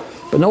 etc.,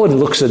 but nobody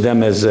looks at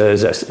them as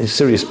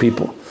serious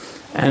people.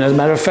 And as a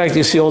matter of fact,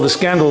 you see all the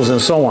scandals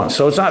and so on.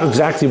 So it's not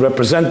exactly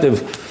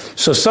representative.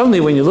 So suddenly,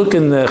 when you look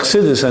in the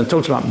Chassidus and it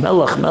talks about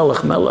Melech,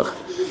 Melech, Melech,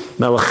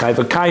 Melech Chai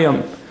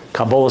V'Kayim,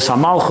 Kabbalas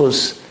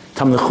HaMalchus,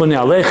 Tamnechuni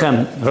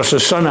Aleichem, Rosh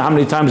Hashanah, how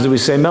many times do we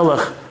say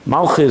Melech?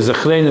 Malchus,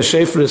 Zechreina,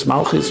 Sefiros,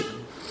 Malchus.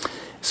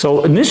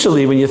 So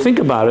initially, when you think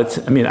about it,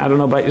 I mean, I don't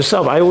know about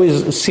yourself,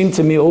 it seemed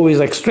to me always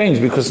like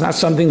strange, because it's not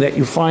something that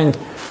you find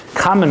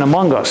common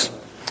among us.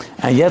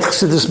 And yet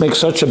Chassidus makes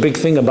such a big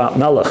thing about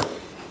Melech.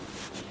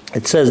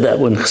 It says that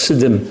when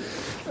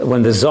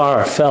the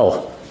Tsar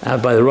fell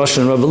out by the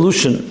Russian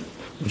Revolution,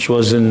 which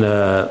was in,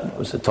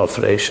 was it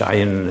Tofresh,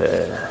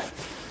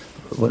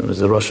 when was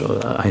the Russian,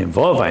 Ayin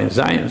Vov, Ayin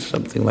Zayin,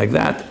 something like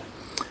that.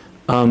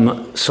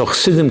 So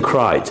Chassidim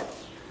cried.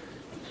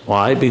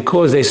 Why?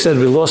 Because they said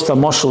we lost a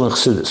mashal in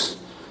Chassidus.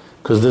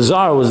 Because the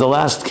Tsar was the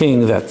last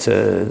king that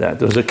there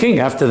was a king.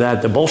 After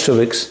that, the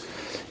Bolsheviks,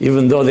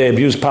 even though they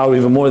abused power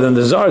even more than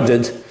the Tsar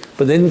did,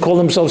 but they didn't call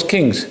themselves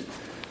kings.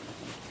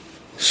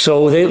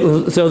 So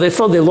they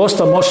felt they lost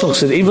a mashal in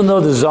Chassidus, even though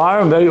the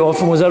Tsar very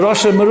often was a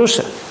Rasha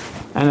Merusha,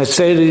 and a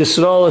Seder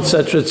Yisrael,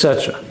 etc.,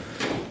 etc.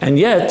 And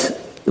yet,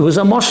 it was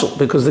a mashal,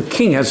 because the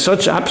king had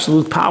such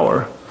absolute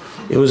power.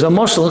 It was a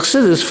mashal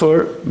Chassidus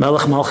for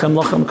Melech Malchem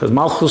Lachem, because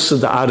Malchus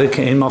is the Arik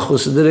and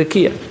Malchus is the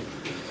Rekia.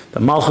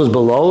 The Malchus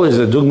below is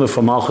the Dugma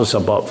for Malchus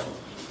above.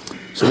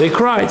 So they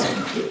cried.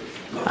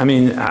 I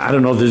mean, I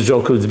don't know if this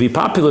joke would be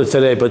popular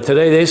today, but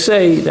today they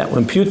say that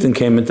when Putin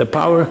came into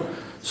power,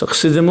 so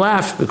Chassidim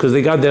laughed because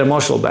they got their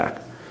mashal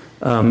back.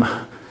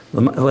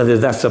 Whether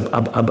that's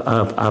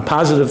a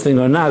positive thing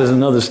or not is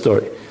another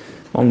story.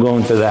 I won't go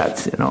into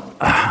that, you know.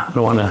 I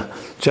don't want to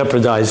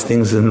jeopardize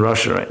things in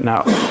Russia right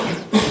now.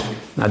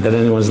 Not that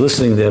anyone's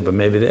listening there, but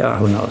maybe they are,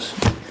 who knows.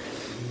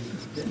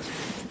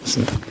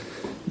 Listen,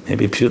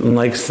 maybe Putin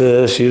likes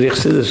the Shiri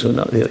Chassidus, who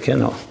knows, you can't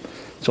know.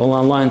 It's all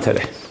online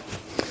today.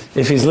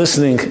 If he's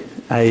listening,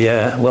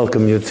 I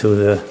welcome you to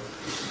the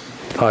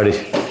party.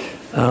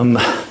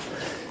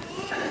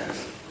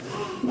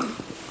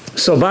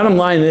 So bottom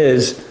line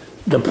is,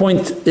 the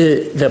point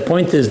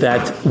is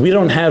that we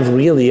don't have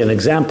really an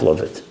example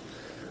of it.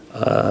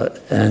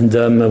 And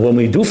when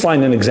we do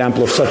find an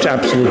example of such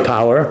absolute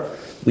power,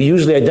 we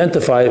usually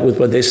identify it with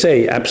what they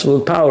say,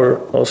 absolute power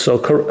also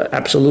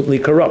absolutely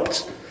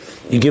corrupts.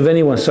 You give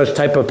anyone such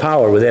type of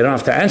power where they don't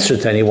have to answer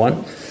to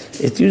anyone,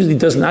 it usually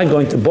does not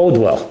going to bode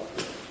well,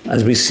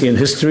 as we see in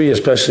history,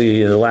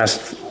 especially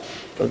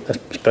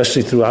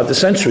throughout the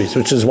centuries,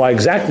 which is why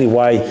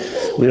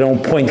we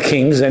don't appoint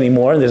kings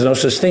anymore, and there's no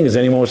such thing as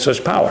anyone with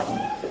such power.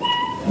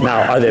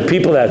 Now, are there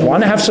people that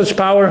want to have such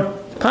power?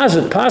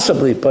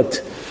 Possibly,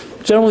 but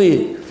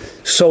generally,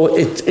 so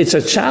it's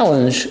a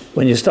challenge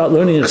when you start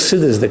learning in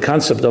Chassidus the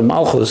concept of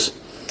Malchus,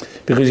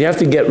 because you have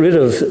to get rid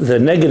of the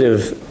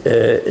negative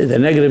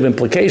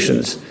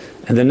implications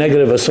and the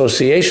negative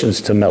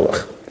associations to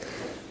Melech.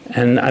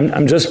 And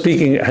I'm just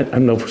speaking, I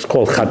don't know if it's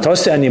called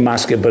Chatose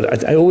Animaske,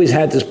 but I always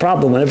had this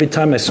problem, and every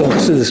time I saw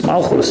Chassidus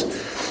Malchus,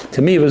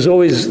 To me, it was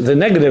always the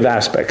negative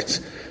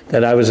aspects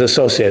that I was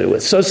associated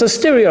with. So it's a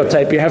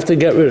stereotype you have to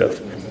get rid of.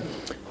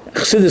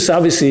 Chassidus,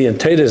 obviously, in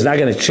Torah is not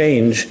going to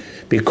change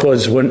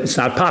because it's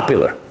not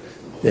popular.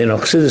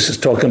 Chassidus is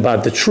talking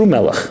about the true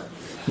Melech.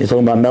 You're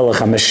talking about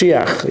Melech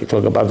HaMashiach. You're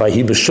talking about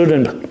Vahi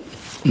B'Shurin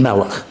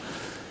Melech.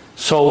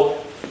 So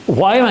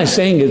why am I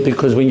saying it?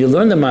 Because when you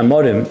learn the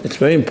Maimorim, it's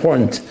very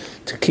important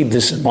to keep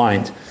this in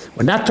mind.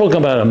 We're not talking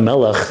about a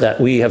Melech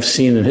that we have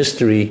seen in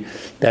history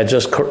that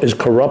just is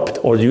corrupt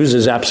or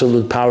uses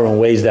absolute power in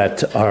ways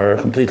that are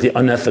completely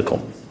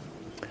unethical.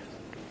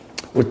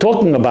 We're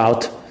talking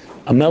about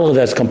a Melech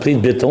that's complete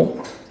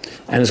bittul,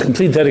 and his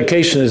complete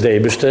dedication is the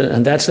Eibishter,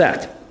 and that's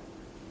that.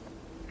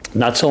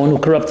 Not someone who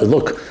corrupted.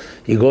 Look,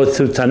 you go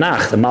through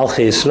Tanakh, the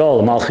Malchi Yisrael,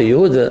 the Malchi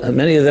Yehuda,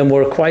 many of them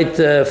were quite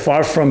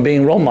far from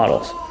being role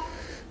models.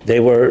 They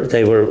were,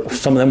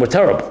 some of them were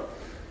terrible.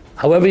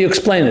 However you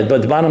explain it,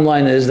 but the bottom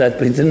line is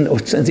that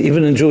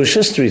even in Jewish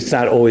history, it's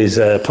not always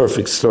a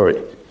perfect story.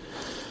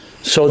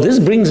 So this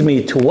brings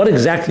me to what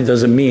exactly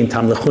does it mean,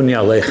 Tamlechuni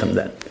Aleichem,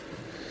 then?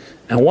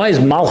 And why is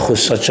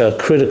Malchus such a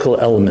critical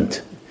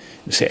element?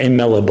 You say, Ein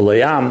Melech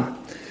B'Layam,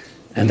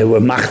 and there were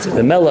Macht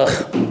the Melech,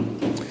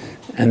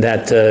 and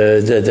that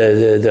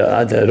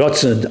the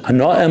Rotzen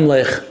Ano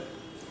Emlech.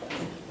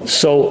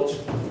 So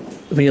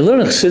when you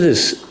learn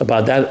Chassidus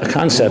about that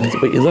concept,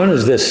 what you learn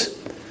is this,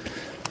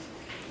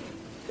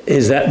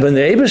 is that when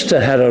the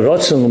Eibishter had a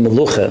Rotzen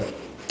L'Melucha,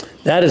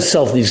 that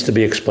itself needs to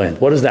be explained.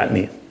 What does that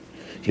mean?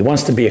 He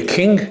wants to be a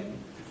king.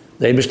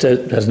 The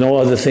Eibishter has no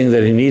other thing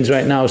that he needs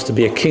right now is to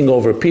be a king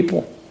over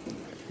people.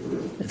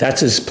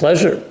 That's his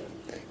pleasure,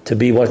 to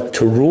be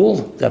to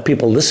rule, that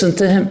people listen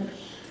to him.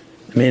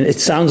 I mean, it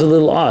sounds a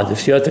little odd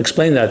if you had to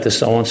explain that to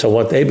someone. So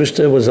what the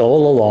Eibishter was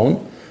all alone,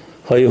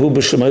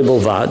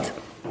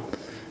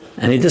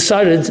 and he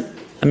decided,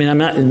 I mean, I'm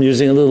not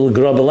using a little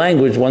grubber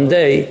language, one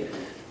day,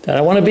 that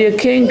I want to be a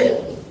king.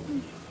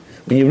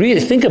 When you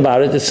really think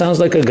about it, it sounds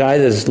like a guy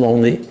that's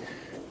lonely.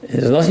 It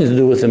has nothing to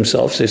do with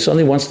himself. So he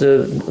suddenly wants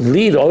to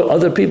lead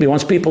other people. He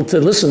wants people to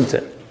listen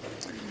to him.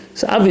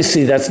 So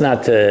obviously that's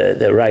not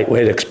the right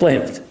way to explain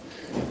it.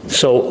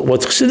 So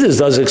what Chassidus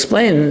does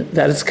explain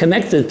that it's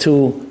connected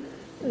to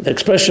the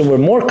expression we're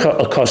more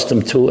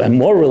accustomed to and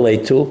more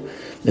relate to,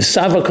 that's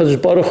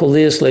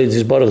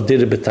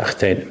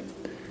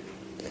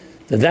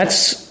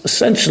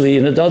essentially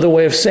another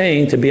way of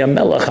saying to be a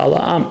melech ala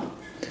am.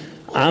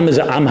 Am is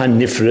a am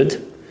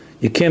hanifrid.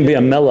 You can't be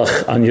a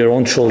melech on your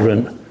own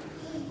children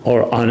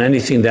or on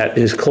anything that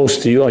is close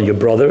to you, on your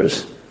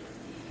brothers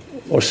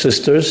or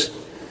sisters.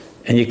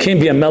 And you can't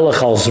be a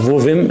melech al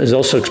zvuvim, is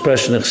also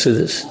expression of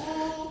Chassidus.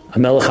 A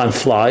melech on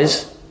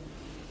flies,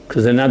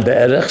 because they're not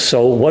be'erech.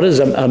 So what is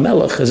a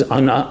melech? Is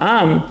on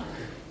am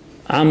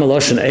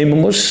aloshen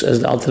emumus,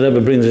 as the Alter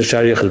Rebbe brings in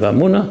Shari Yechid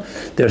V'Amuna,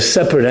 they're a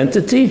separate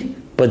entity,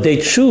 but they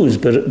choose,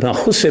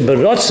 Malchusei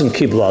berotzen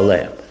kiblu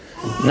aleim.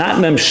 Not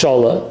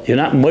memshala, you're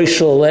not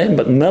moishel aleim,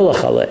 but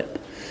melech aleim.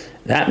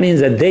 That means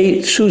that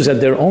they choose at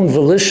their own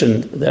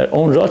volition, their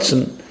own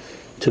rotzen,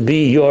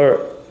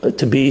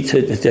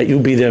 that you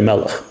be their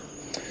melech.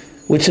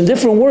 Which in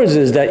different words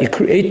is that you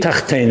create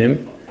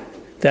tachtenim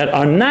that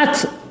are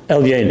not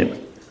elyenim.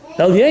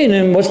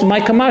 Elyenim, what's the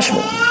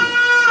Maikamashma?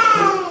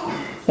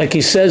 Like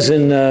he says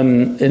in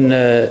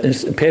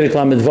Perek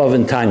Lamed Vav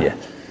in Tanya,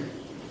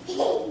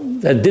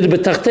 that did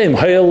betachteim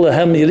hayel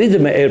lehem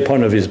yiridim me'er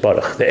ponav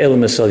yizbarach, the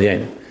elam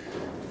elyenim.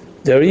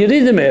 They're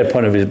yiridim me'er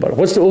ponav yizbarach.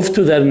 What's the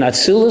uftu that in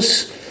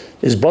Atzilus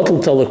is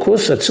bottled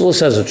talakus? Atzilus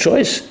has a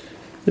choice.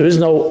 There is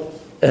no.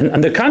 And on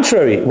the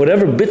contrary,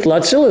 whatever bitl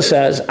Atzilus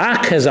has,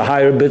 Ach has a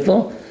higher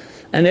bitl,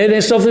 and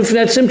Erein Sof for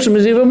that symptom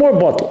is even more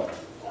bottle.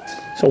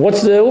 So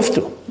what's the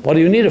uftu? What do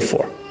you need it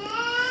for?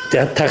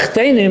 The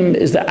Tachtenim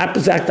is the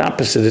exact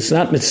opposite. It's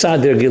not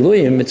mitzad der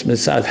Giluyim, it's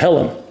mitzad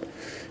Helam.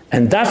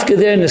 And Dafke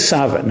der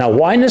Nesava. Now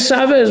why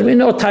Nesava? As we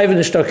know, Taiva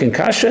Nishtok in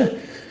Kasha,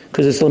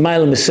 because it's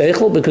L'mayla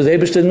Miseichel, because the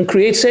Eibush didn't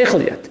create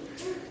Seichel yet.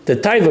 The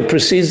Taiva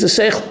precedes the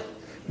Seichel,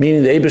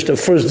 meaning the Eibush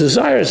first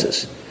desires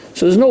this.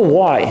 So there's no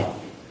why.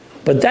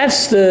 But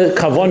that's the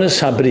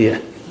Kavonis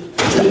Habriya,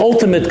 the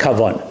ultimate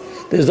Kavon.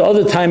 There's the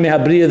other time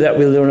Habriya that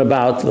we learn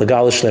about,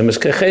 L'gal Shlemus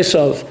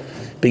Kechesov,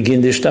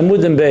 Begin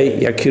Dishtamudim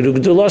Bey, Yakiru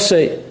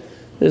Gdulosei.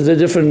 There's the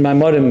different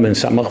Maimorim in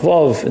Samach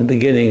Vov in the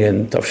beginning,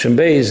 and Tavshin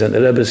Beis, and the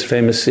Rebbe's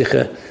famous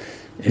Sikha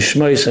in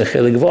Shmois and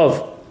Chelik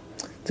Vov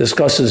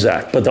discusses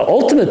that. But the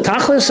ultimate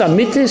Tachlis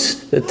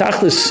Amitis, the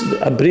Tachlis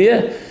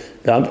Habriya,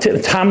 the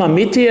Tam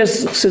Amiti,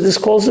 as Chassidus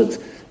calls it,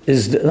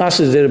 is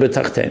Nasis Der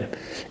B'Tachtenim.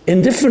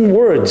 In different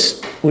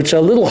words, which are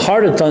a little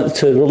harder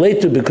to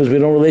relate to because we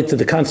don't relate to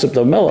the concept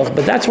of Melech,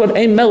 but that's what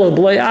Ein Melech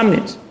B'Layam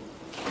means.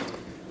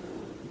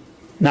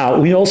 Now,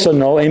 we also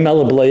know Ein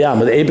Melech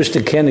B'Layam, the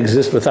Eibishter can't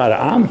exist without an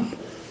Am.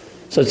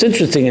 So it's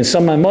interesting, in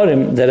some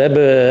Maimorim, that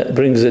Rebbe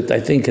brings it, I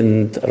think,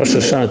 in Rosh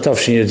Hashanah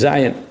Tavshin Yud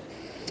Zayin,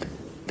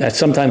 that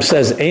sometimes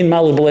says Ein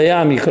Melech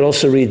B'Layam, you could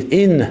also read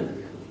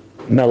In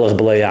Melech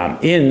B'Layam.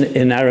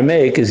 In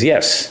Aramaic is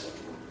yes.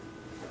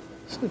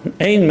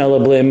 Ein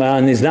Melech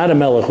B'Leiman, he's not a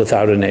melech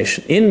without a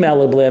nation. In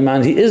Melech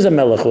B'Leiman, he is a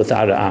melech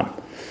without an am.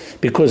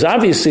 Because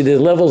obviously there are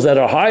levels that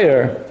are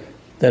higher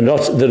than the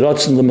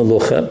Rotzen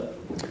L'Melucha,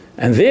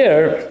 and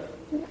there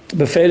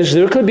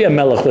could be a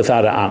Melech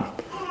without an Am.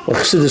 What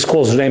Chassidus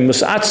calls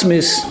Remus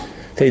Atzmis,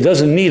 that he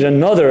doesn't need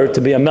another to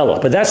be a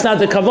Melech. But that's not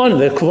the Kavanah.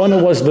 The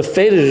Kavanah was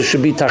Beferish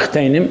should be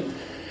Tachtenim,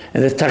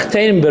 and the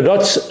Tachtenim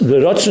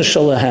Berotzen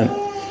Shalahem.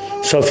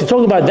 So if you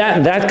talk about that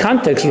in that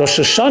context, Rosh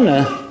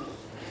Hashanah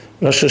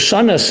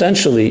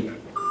essentially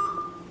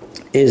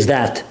is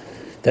that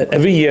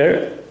every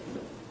year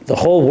the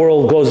whole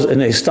world goes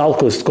in a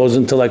histalkus, goes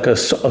into like a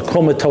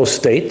comatose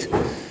state.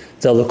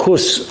 The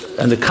lakus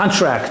and the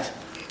contract,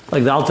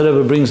 like the Alter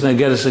Rebbe brings in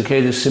Ageres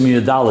Akedah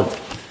Simiyah Dalet.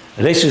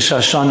 Reishish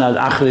Hashanah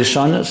ad Achri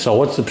Shana. So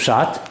what's the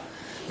pshat?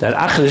 That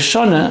Achri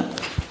Shana,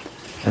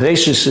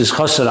 Reishish is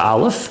Chasar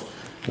Aleph.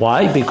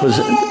 Why? Because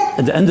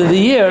at the end of the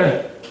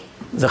year,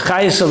 the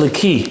Chayes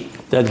Aliki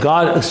that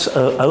God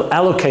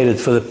allocated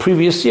for the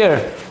previous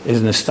year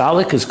is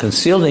nostalgic, is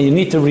concealed, and you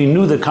need to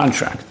renew the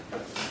contract.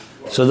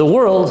 So the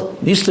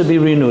world needs to be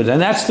renewed,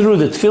 and that's through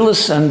the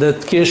Tfilis and the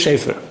Tkir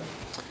Shefer.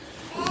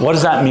 What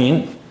does that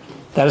mean?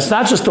 That it's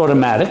not just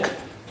automatic,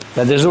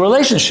 that there's a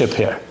relationship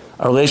here.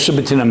 A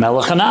relationship between a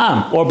Melech and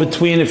Am, or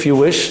between, if you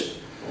wish,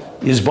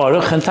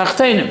 Yizbarach and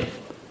Tachtenim,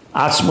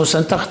 Atzmus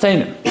and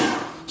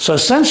Tachtenim. So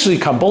essentially,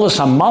 Kabbalas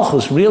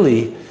HaMalchus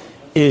really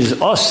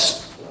is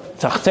us,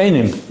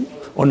 Tachtenim,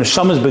 or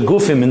Neshamas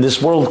Begufim in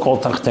this world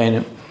called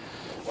Tachtenim,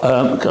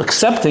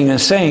 accepting and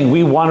saying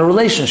we want a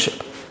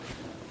relationship.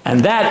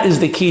 And that is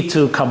the key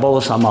to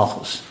Kabbalas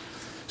HaMalchus.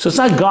 So it's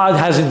not God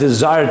has a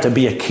desire to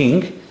be a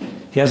king,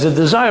 he has a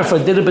desire for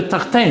Diribet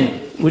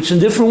Tachtenim, which in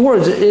different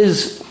words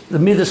is the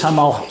Midas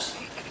HaMalchus.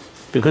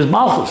 Because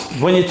Malchus,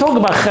 when you talk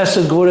about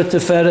Chesed, Gvura,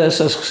 Tiferes,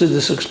 as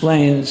Chassidus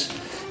explains,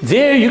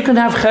 there you can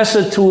have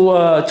Chesed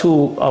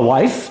to a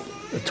wife,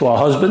 to a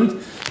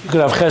husband. You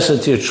could have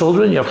Chesed to your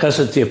children. You have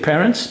Chesed to your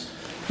parents.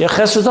 You have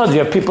Chesed to others.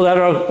 You have people that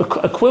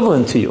are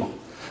equivalent to you.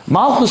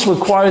 Malchus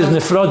requires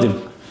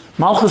Nifrodim.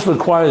 Malchus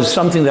requires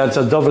something that's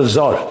a Dover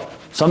Zor,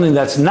 something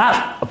that's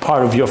not a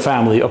part of your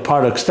family, a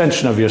part of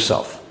extension of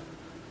yourself.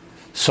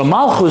 So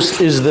Malchus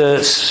is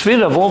the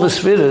sphere of all the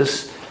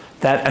spheres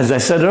that, as I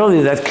said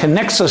earlier, that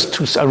connects us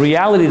to a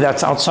reality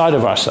that's outside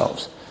of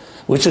ourselves,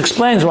 which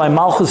explains why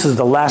Malchus is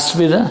the last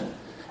sphere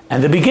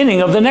and the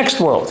beginning of the next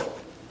world.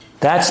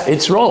 That's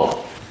its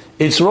role.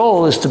 Its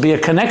role is to be a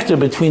connector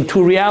between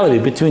two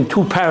realities, between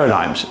two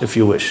paradigms, if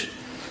you wish.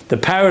 The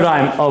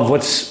paradigm of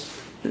what's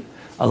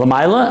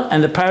Lamaila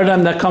and the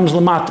paradigm that comes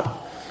Lamata.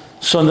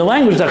 So in the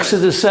language that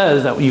Chassidus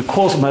says, that you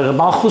call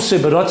Malchus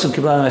Berotzen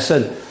Kibla, and I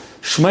said,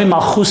 Shmei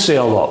Malchus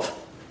Olov.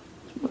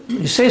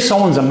 You say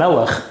someone's a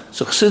melech,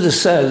 so Chassidus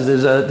says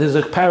there's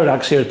a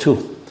paradox here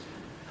too.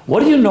 What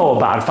do you know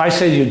about if I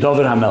say to you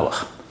David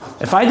HaMelech?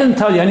 If I didn't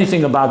tell you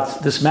anything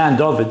about this man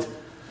David,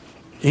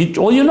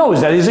 all you know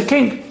is that he's a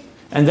king.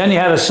 And then he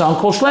had a son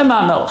called Shlomo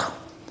HaMelech,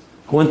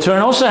 who in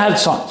turn also had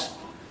sons.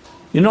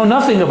 You know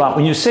nothing about,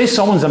 when you say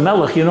someone's a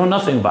melech, you know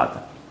nothing about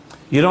them.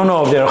 You don't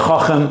know if they're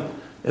Chacham,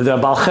 if they're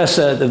Baal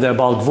Chesed, if they're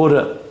Baal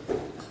Gvura.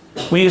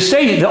 When you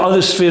say the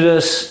other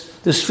spheres,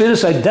 the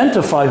spheres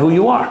identify who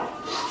you are.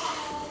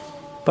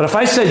 But if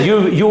I said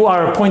you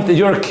are appointed,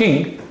 you're a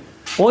king,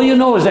 all you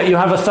know is that you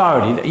have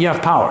authority, that you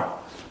have power.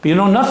 But you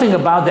know nothing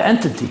about the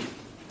entity.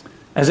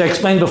 As I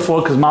explained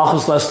before, because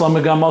Malchus L'Aslam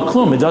Megamal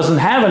Klum, it doesn't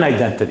have an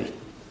identity.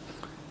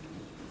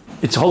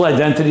 Its whole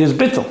identity is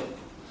bittul.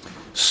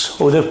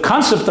 So the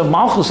concept of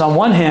Malchus on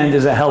one hand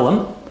is a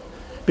helam,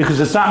 because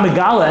it's not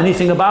megala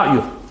anything about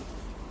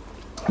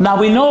you. Now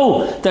we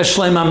know that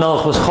Shlomo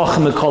HaMelech was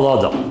Chacham Mikol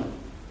Adam,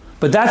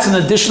 but that's an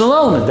additional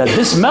element, that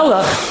this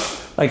Melech,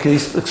 like he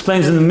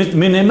explains in the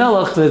Minei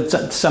Melech, the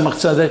Tzemach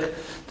Tzedek,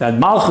 that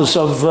Malchus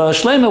of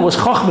Shlomo was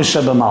Chacham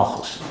Sheba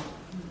Malchus.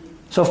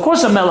 So of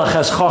course a Melech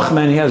has Chacham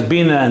and he has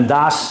Bina and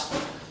Das.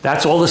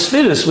 That's all the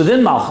spheres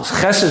within Malchus,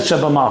 Chesed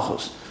Sheba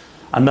Malchus.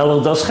 A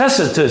Melech does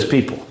Chesed to his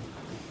people.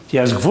 He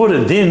has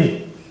Gvura,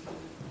 Din,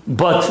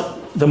 but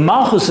the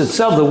Malchus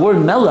itself, the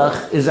word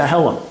Melech, is a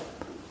Helam.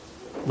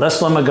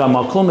 L'Aslam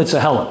Megamal Klum, it's a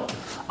Helam.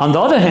 On the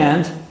other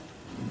hand,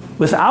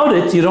 without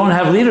it, you don't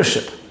have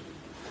leadership.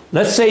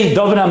 Let's say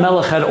David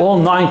HaMelech had all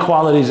 9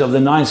 qualities of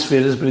the 9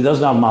 spheres, but he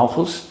doesn't have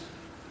Malchus.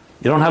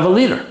 You don't have a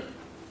leader.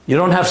 You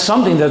don't have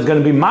something that's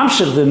going to be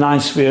mamshech the 9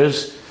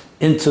 spheres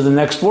into the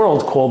next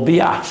world called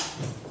Biyah.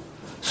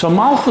 So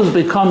Malchus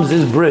becomes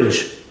this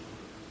bridge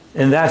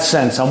in that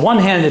sense. On one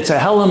hand, it's a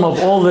helam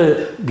of all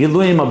the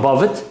Giluyim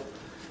above it.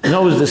 In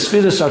other words, the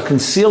spheres are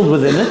concealed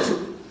within it.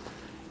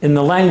 In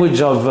the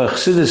language of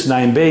Chassidus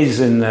Naim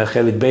Beis and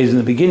Chelik Beis, in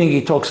the beginning,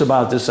 he talks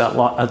about this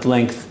at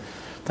length.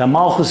 That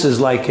Malchus is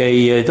like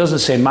it doesn't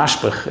say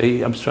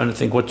mashpech. I'm just trying to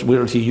think what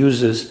word he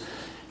uses.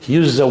 He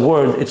uses a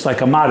word, it's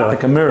like a mara,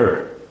 like a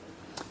mirror.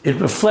 It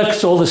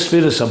reflects all the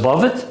spheres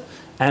above it,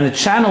 and it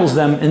channels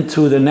them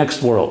into the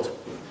next world.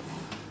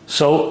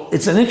 So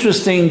it's an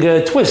interesting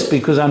twist,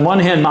 because on one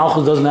hand,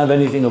 Malchus doesn't have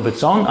anything of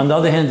its own. On the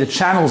other hand, it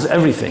channels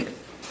everything.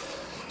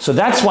 So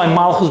that's why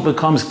Malchus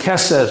becomes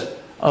Keser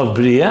of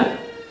Bria.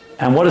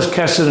 And what does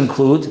Keser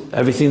include?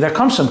 Everything that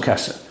comes from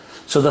Keser.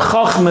 So the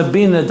Chochmah,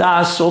 Bina,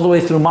 Das, all the way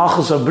through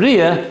Malchus of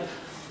Bria,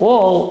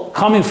 all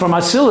coming from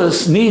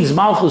Atzilus, needs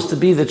Malchus to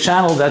be the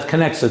channel that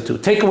connects the two.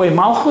 Take away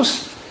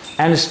Malchus,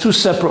 and it's two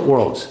separate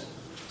worlds.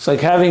 It's like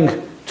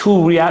having two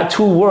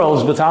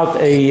worlds without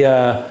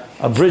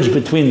a bridge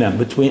between them,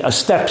 between a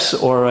steps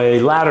or a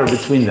ladder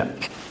between them.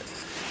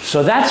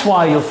 So that's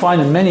why you'll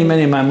find in many,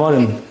 many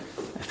Maimonim,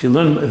 if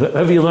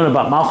ever you learn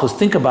about Malchus,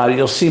 think about it,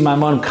 you'll see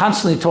Maimonim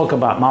constantly talk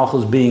about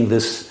Malchus being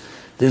this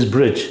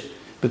bridge.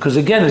 Because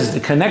again, it's the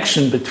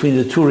connection between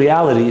the two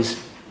realities.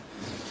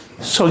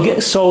 So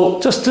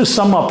just to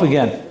sum up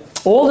again,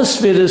 all the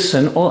Sefiros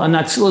and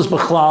Atzilus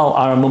B'chlal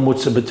are a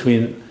mamutza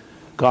between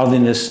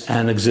godliness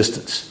and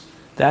existence.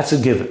 That's a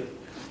given.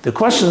 The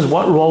question is,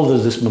 what role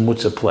does this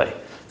mamutza play?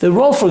 The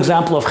role, for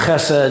example, of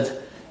Chesed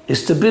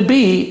is to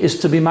be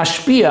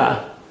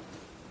mashpia,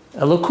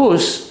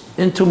 elokus,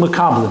 into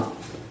Mekablim,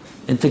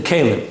 into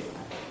Kalim.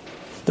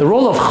 The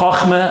role of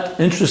Chochmah,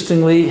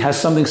 interestingly, has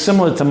something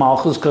similar to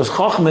Malchus, because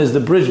Chochmah is the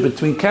bridge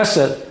between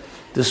Kesed,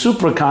 the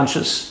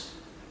supraconscious,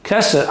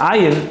 Kesed,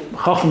 Ayin,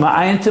 Chochmah,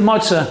 Ayin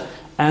Timotza,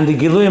 and the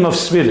Giluyim of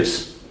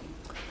Sefiros.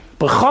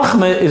 But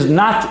Chochmah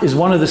is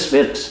one of the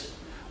Sefiros.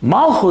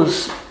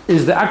 Malchus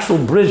is the actual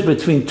bridge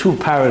between two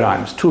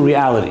paradigms, two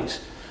realities.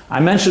 I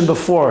mentioned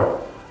before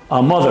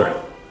a mother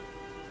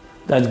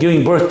that's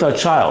giving birth to a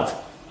child.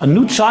 A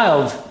new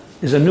child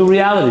is a new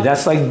reality.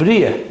 That's like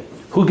Bria.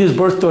 Who gives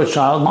birth to a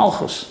child?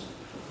 Malchus.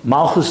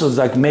 Malchus is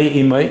like Mei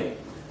Imei,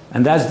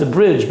 and that's the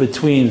bridge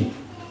between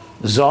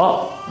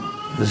Zah,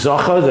 the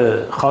Zachar,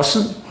 the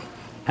Chassan,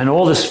 and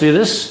all the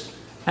Sefiros,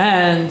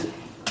 and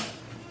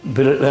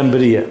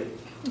Bria,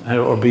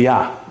 or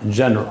Bia in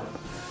general.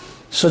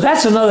 So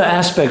that's another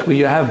aspect where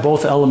you have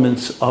both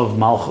elements of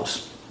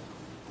Malchus.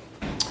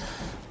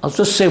 I'll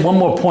just say one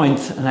more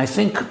point, and I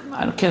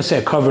can't say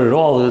I covered it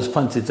all, there's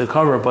plenty to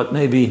cover, but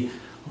maybe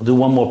I'll do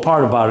one more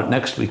part about it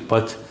next week.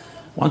 But I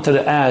wanted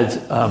to add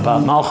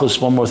about Malchus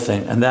one more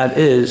thing, and that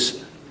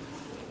is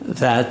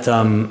that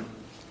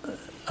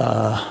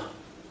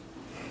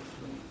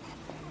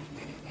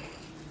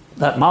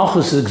that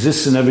Malchus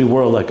exists in every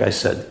world, like I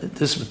said.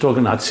 This we're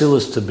talking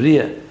Atzilus to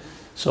Bria.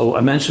 So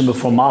I mentioned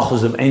before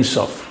Malchus of Ein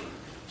Sof.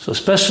 So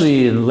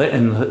especially in the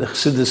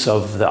Chassidus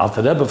of the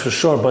Alter Rebbe for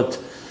sure, but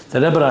the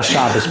Rebbe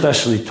Rashab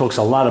especially talks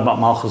a lot about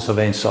Malchus of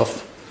Ein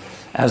Sof,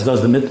 as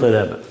does the Mittler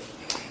Rebbe.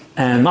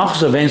 And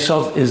Malchus of Ein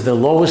Sof is the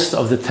lowest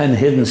of the 10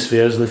 hidden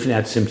spheres,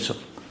 Lifnei Tzimtzum.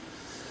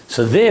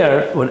 So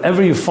there,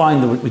 whatever you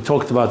find, we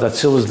talked about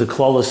Atzilus the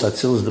Klolos,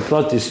 Atzilus the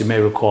Protis, you may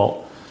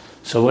recall.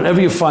 So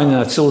whatever you find in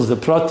Atzilus the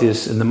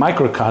Protis, in the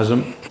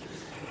microcosm,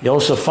 you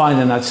also find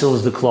in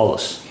Atzilus the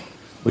Klolos,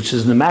 which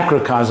is in the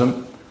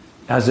macrocosm,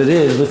 as it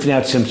is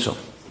Lifnei Tzimtzum.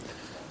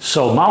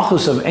 So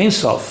Malchus of Ein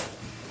Sof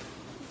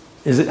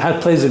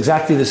plays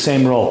exactly the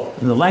same role.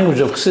 In the language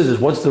of Chassidus,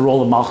 what's the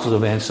role of Malchus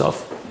of Ein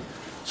Sof?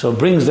 So it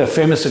brings that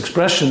famous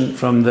expression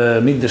from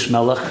the Migdash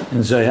Melech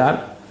in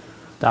Zohar,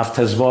 Daf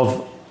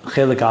Tezvov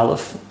Chelik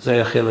Aleph,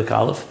 Zohar Chelik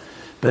Aleph,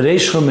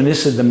 Bereish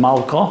Chumenissa de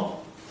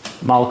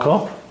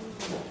Malko,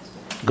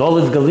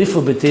 Goliv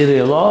Galifu B'Tiri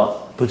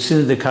Elah,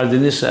 Putzina de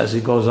Kardinissa, as he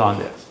goes on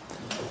there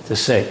to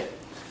say.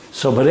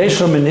 So Bereish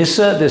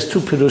Chumenissa, there's two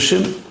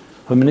Pirushim.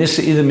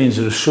 Chumenissa either means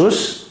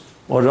Rishus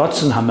or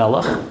Rotzen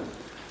HaMelech.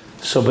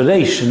 So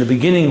Bereish, in the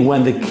beginning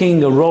when the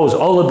king arose,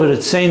 Ola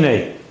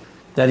B'Ritzeinei,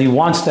 that he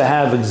wants to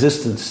have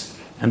existence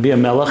and be a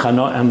melech,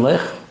 ano emlech,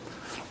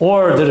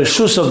 or the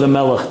reshus of the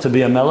melech to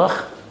be a melech,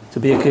 to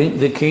be a king,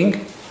 the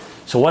king.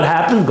 So what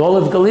happened?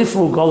 Golef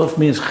galifu, golef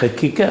means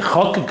chakika,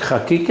 chokik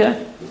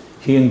chakika.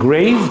 He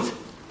engraved,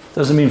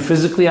 doesn't mean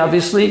physically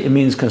obviously, it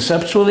means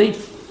conceptually.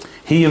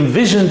 He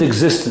envisioned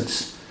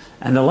existence.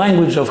 And the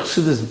language of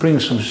Chassidus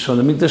brings from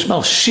the Mikdash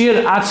Melech,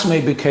 shir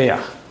atzmei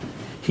b'keach.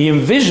 He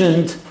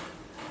envisioned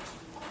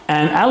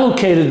and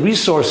allocated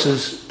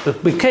resources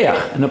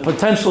in a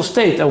potential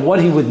state of what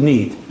he would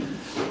need.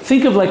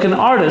 Think of like an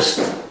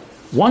artist,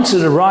 once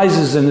it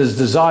arises in his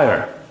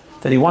desire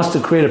that he wants to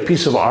create a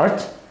piece of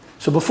art,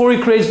 so before he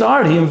creates the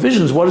art, he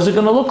envisions what is it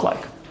going to look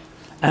like.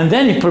 And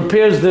then he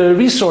prepares the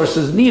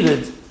resources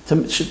needed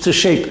to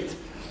shape it.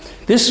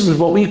 This is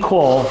what we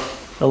call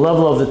the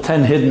level of the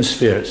 10 hidden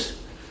spheres.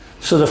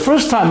 So the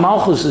first time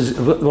Malchus is,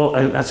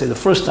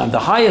 the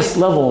highest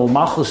level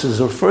Malchus is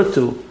referred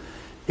to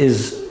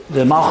is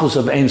the Malchus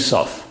of Ein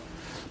Sof.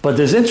 But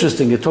there's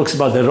interesting, it talks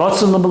about the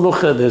Rotzen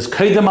L'Melucha, there's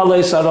Kedem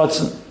Aleis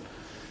HaRotzen.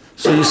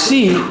 So you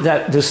see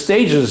that the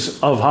stages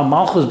of how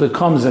Malchus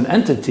becomes an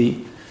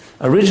entity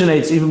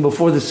originates even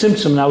before the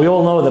Tzimtzum. Now we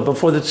all know that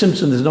before the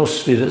Tzimtzum there's no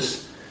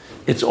Sefiros.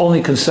 It's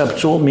only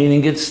conceptual,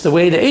 meaning it's the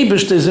way the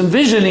Eibishter is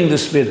envisioning the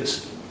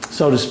Sefiros,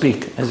 so to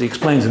speak, as he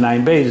explains in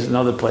Ayin Beis and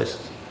other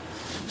places.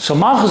 So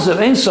Malchus of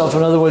Ein Sof,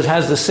 in other words,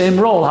 has the same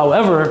role.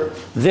 However,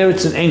 there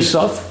it's an Ein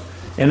Sof.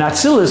 In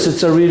Atzilus,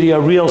 it's really a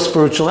real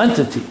spiritual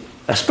entity.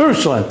 A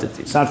spiritual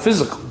entity, it's not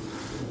physical.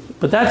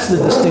 But that's the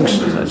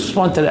distinction. I just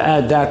wanted to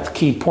add that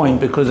key point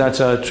because that's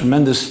a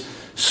tremendous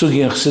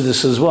sugi in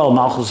Chassidus as well,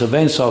 Malchus of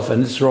Ein Sof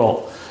and its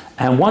role.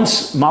 And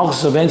once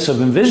Malchus of Ein Sof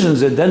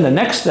envisions it, then the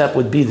next step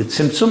would be the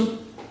Tzimtzum,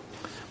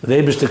 The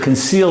Eibishter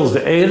conceals the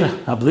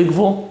Eir,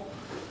 Habligvul,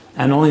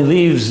 and only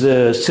leaves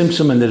the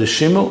Tzimtzum and the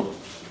Rishimu.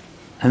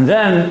 And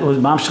then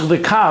with Mamshech the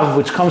Kav,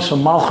 which comes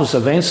from Malchus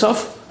of Ein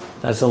Sof,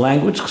 that's the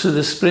language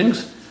Chassidus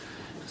brings.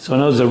 So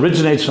in other words, it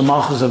originates from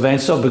Malchus of Ein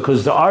Sof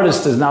because the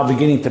artist is now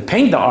beginning to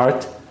paint the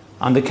art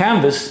on the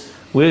canvas.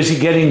 Where is he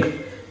getting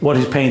what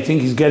he's painting?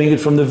 He's getting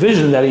it from the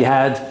vision that he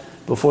had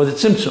before the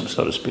Tzimtzum,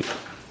 so to speak.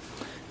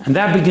 And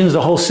that begins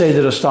the whole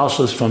Seder of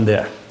Stalshlus from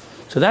there.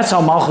 So that's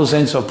how Malchus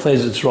Ein Sof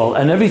plays its role.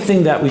 And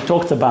everything that we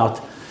talked about,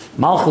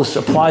 Malchus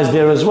applies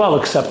there as well,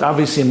 except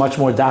obviously much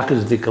more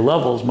Dakadika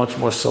levels, much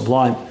more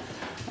sublime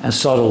and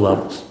subtle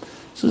levels.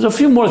 So there's a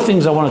few more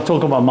things I want to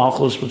talk about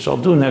Malchus, which I'll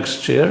do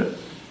next year.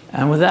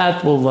 And with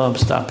that, we'll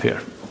stop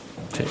here.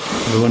 Okay.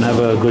 Everyone have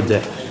a good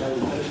day.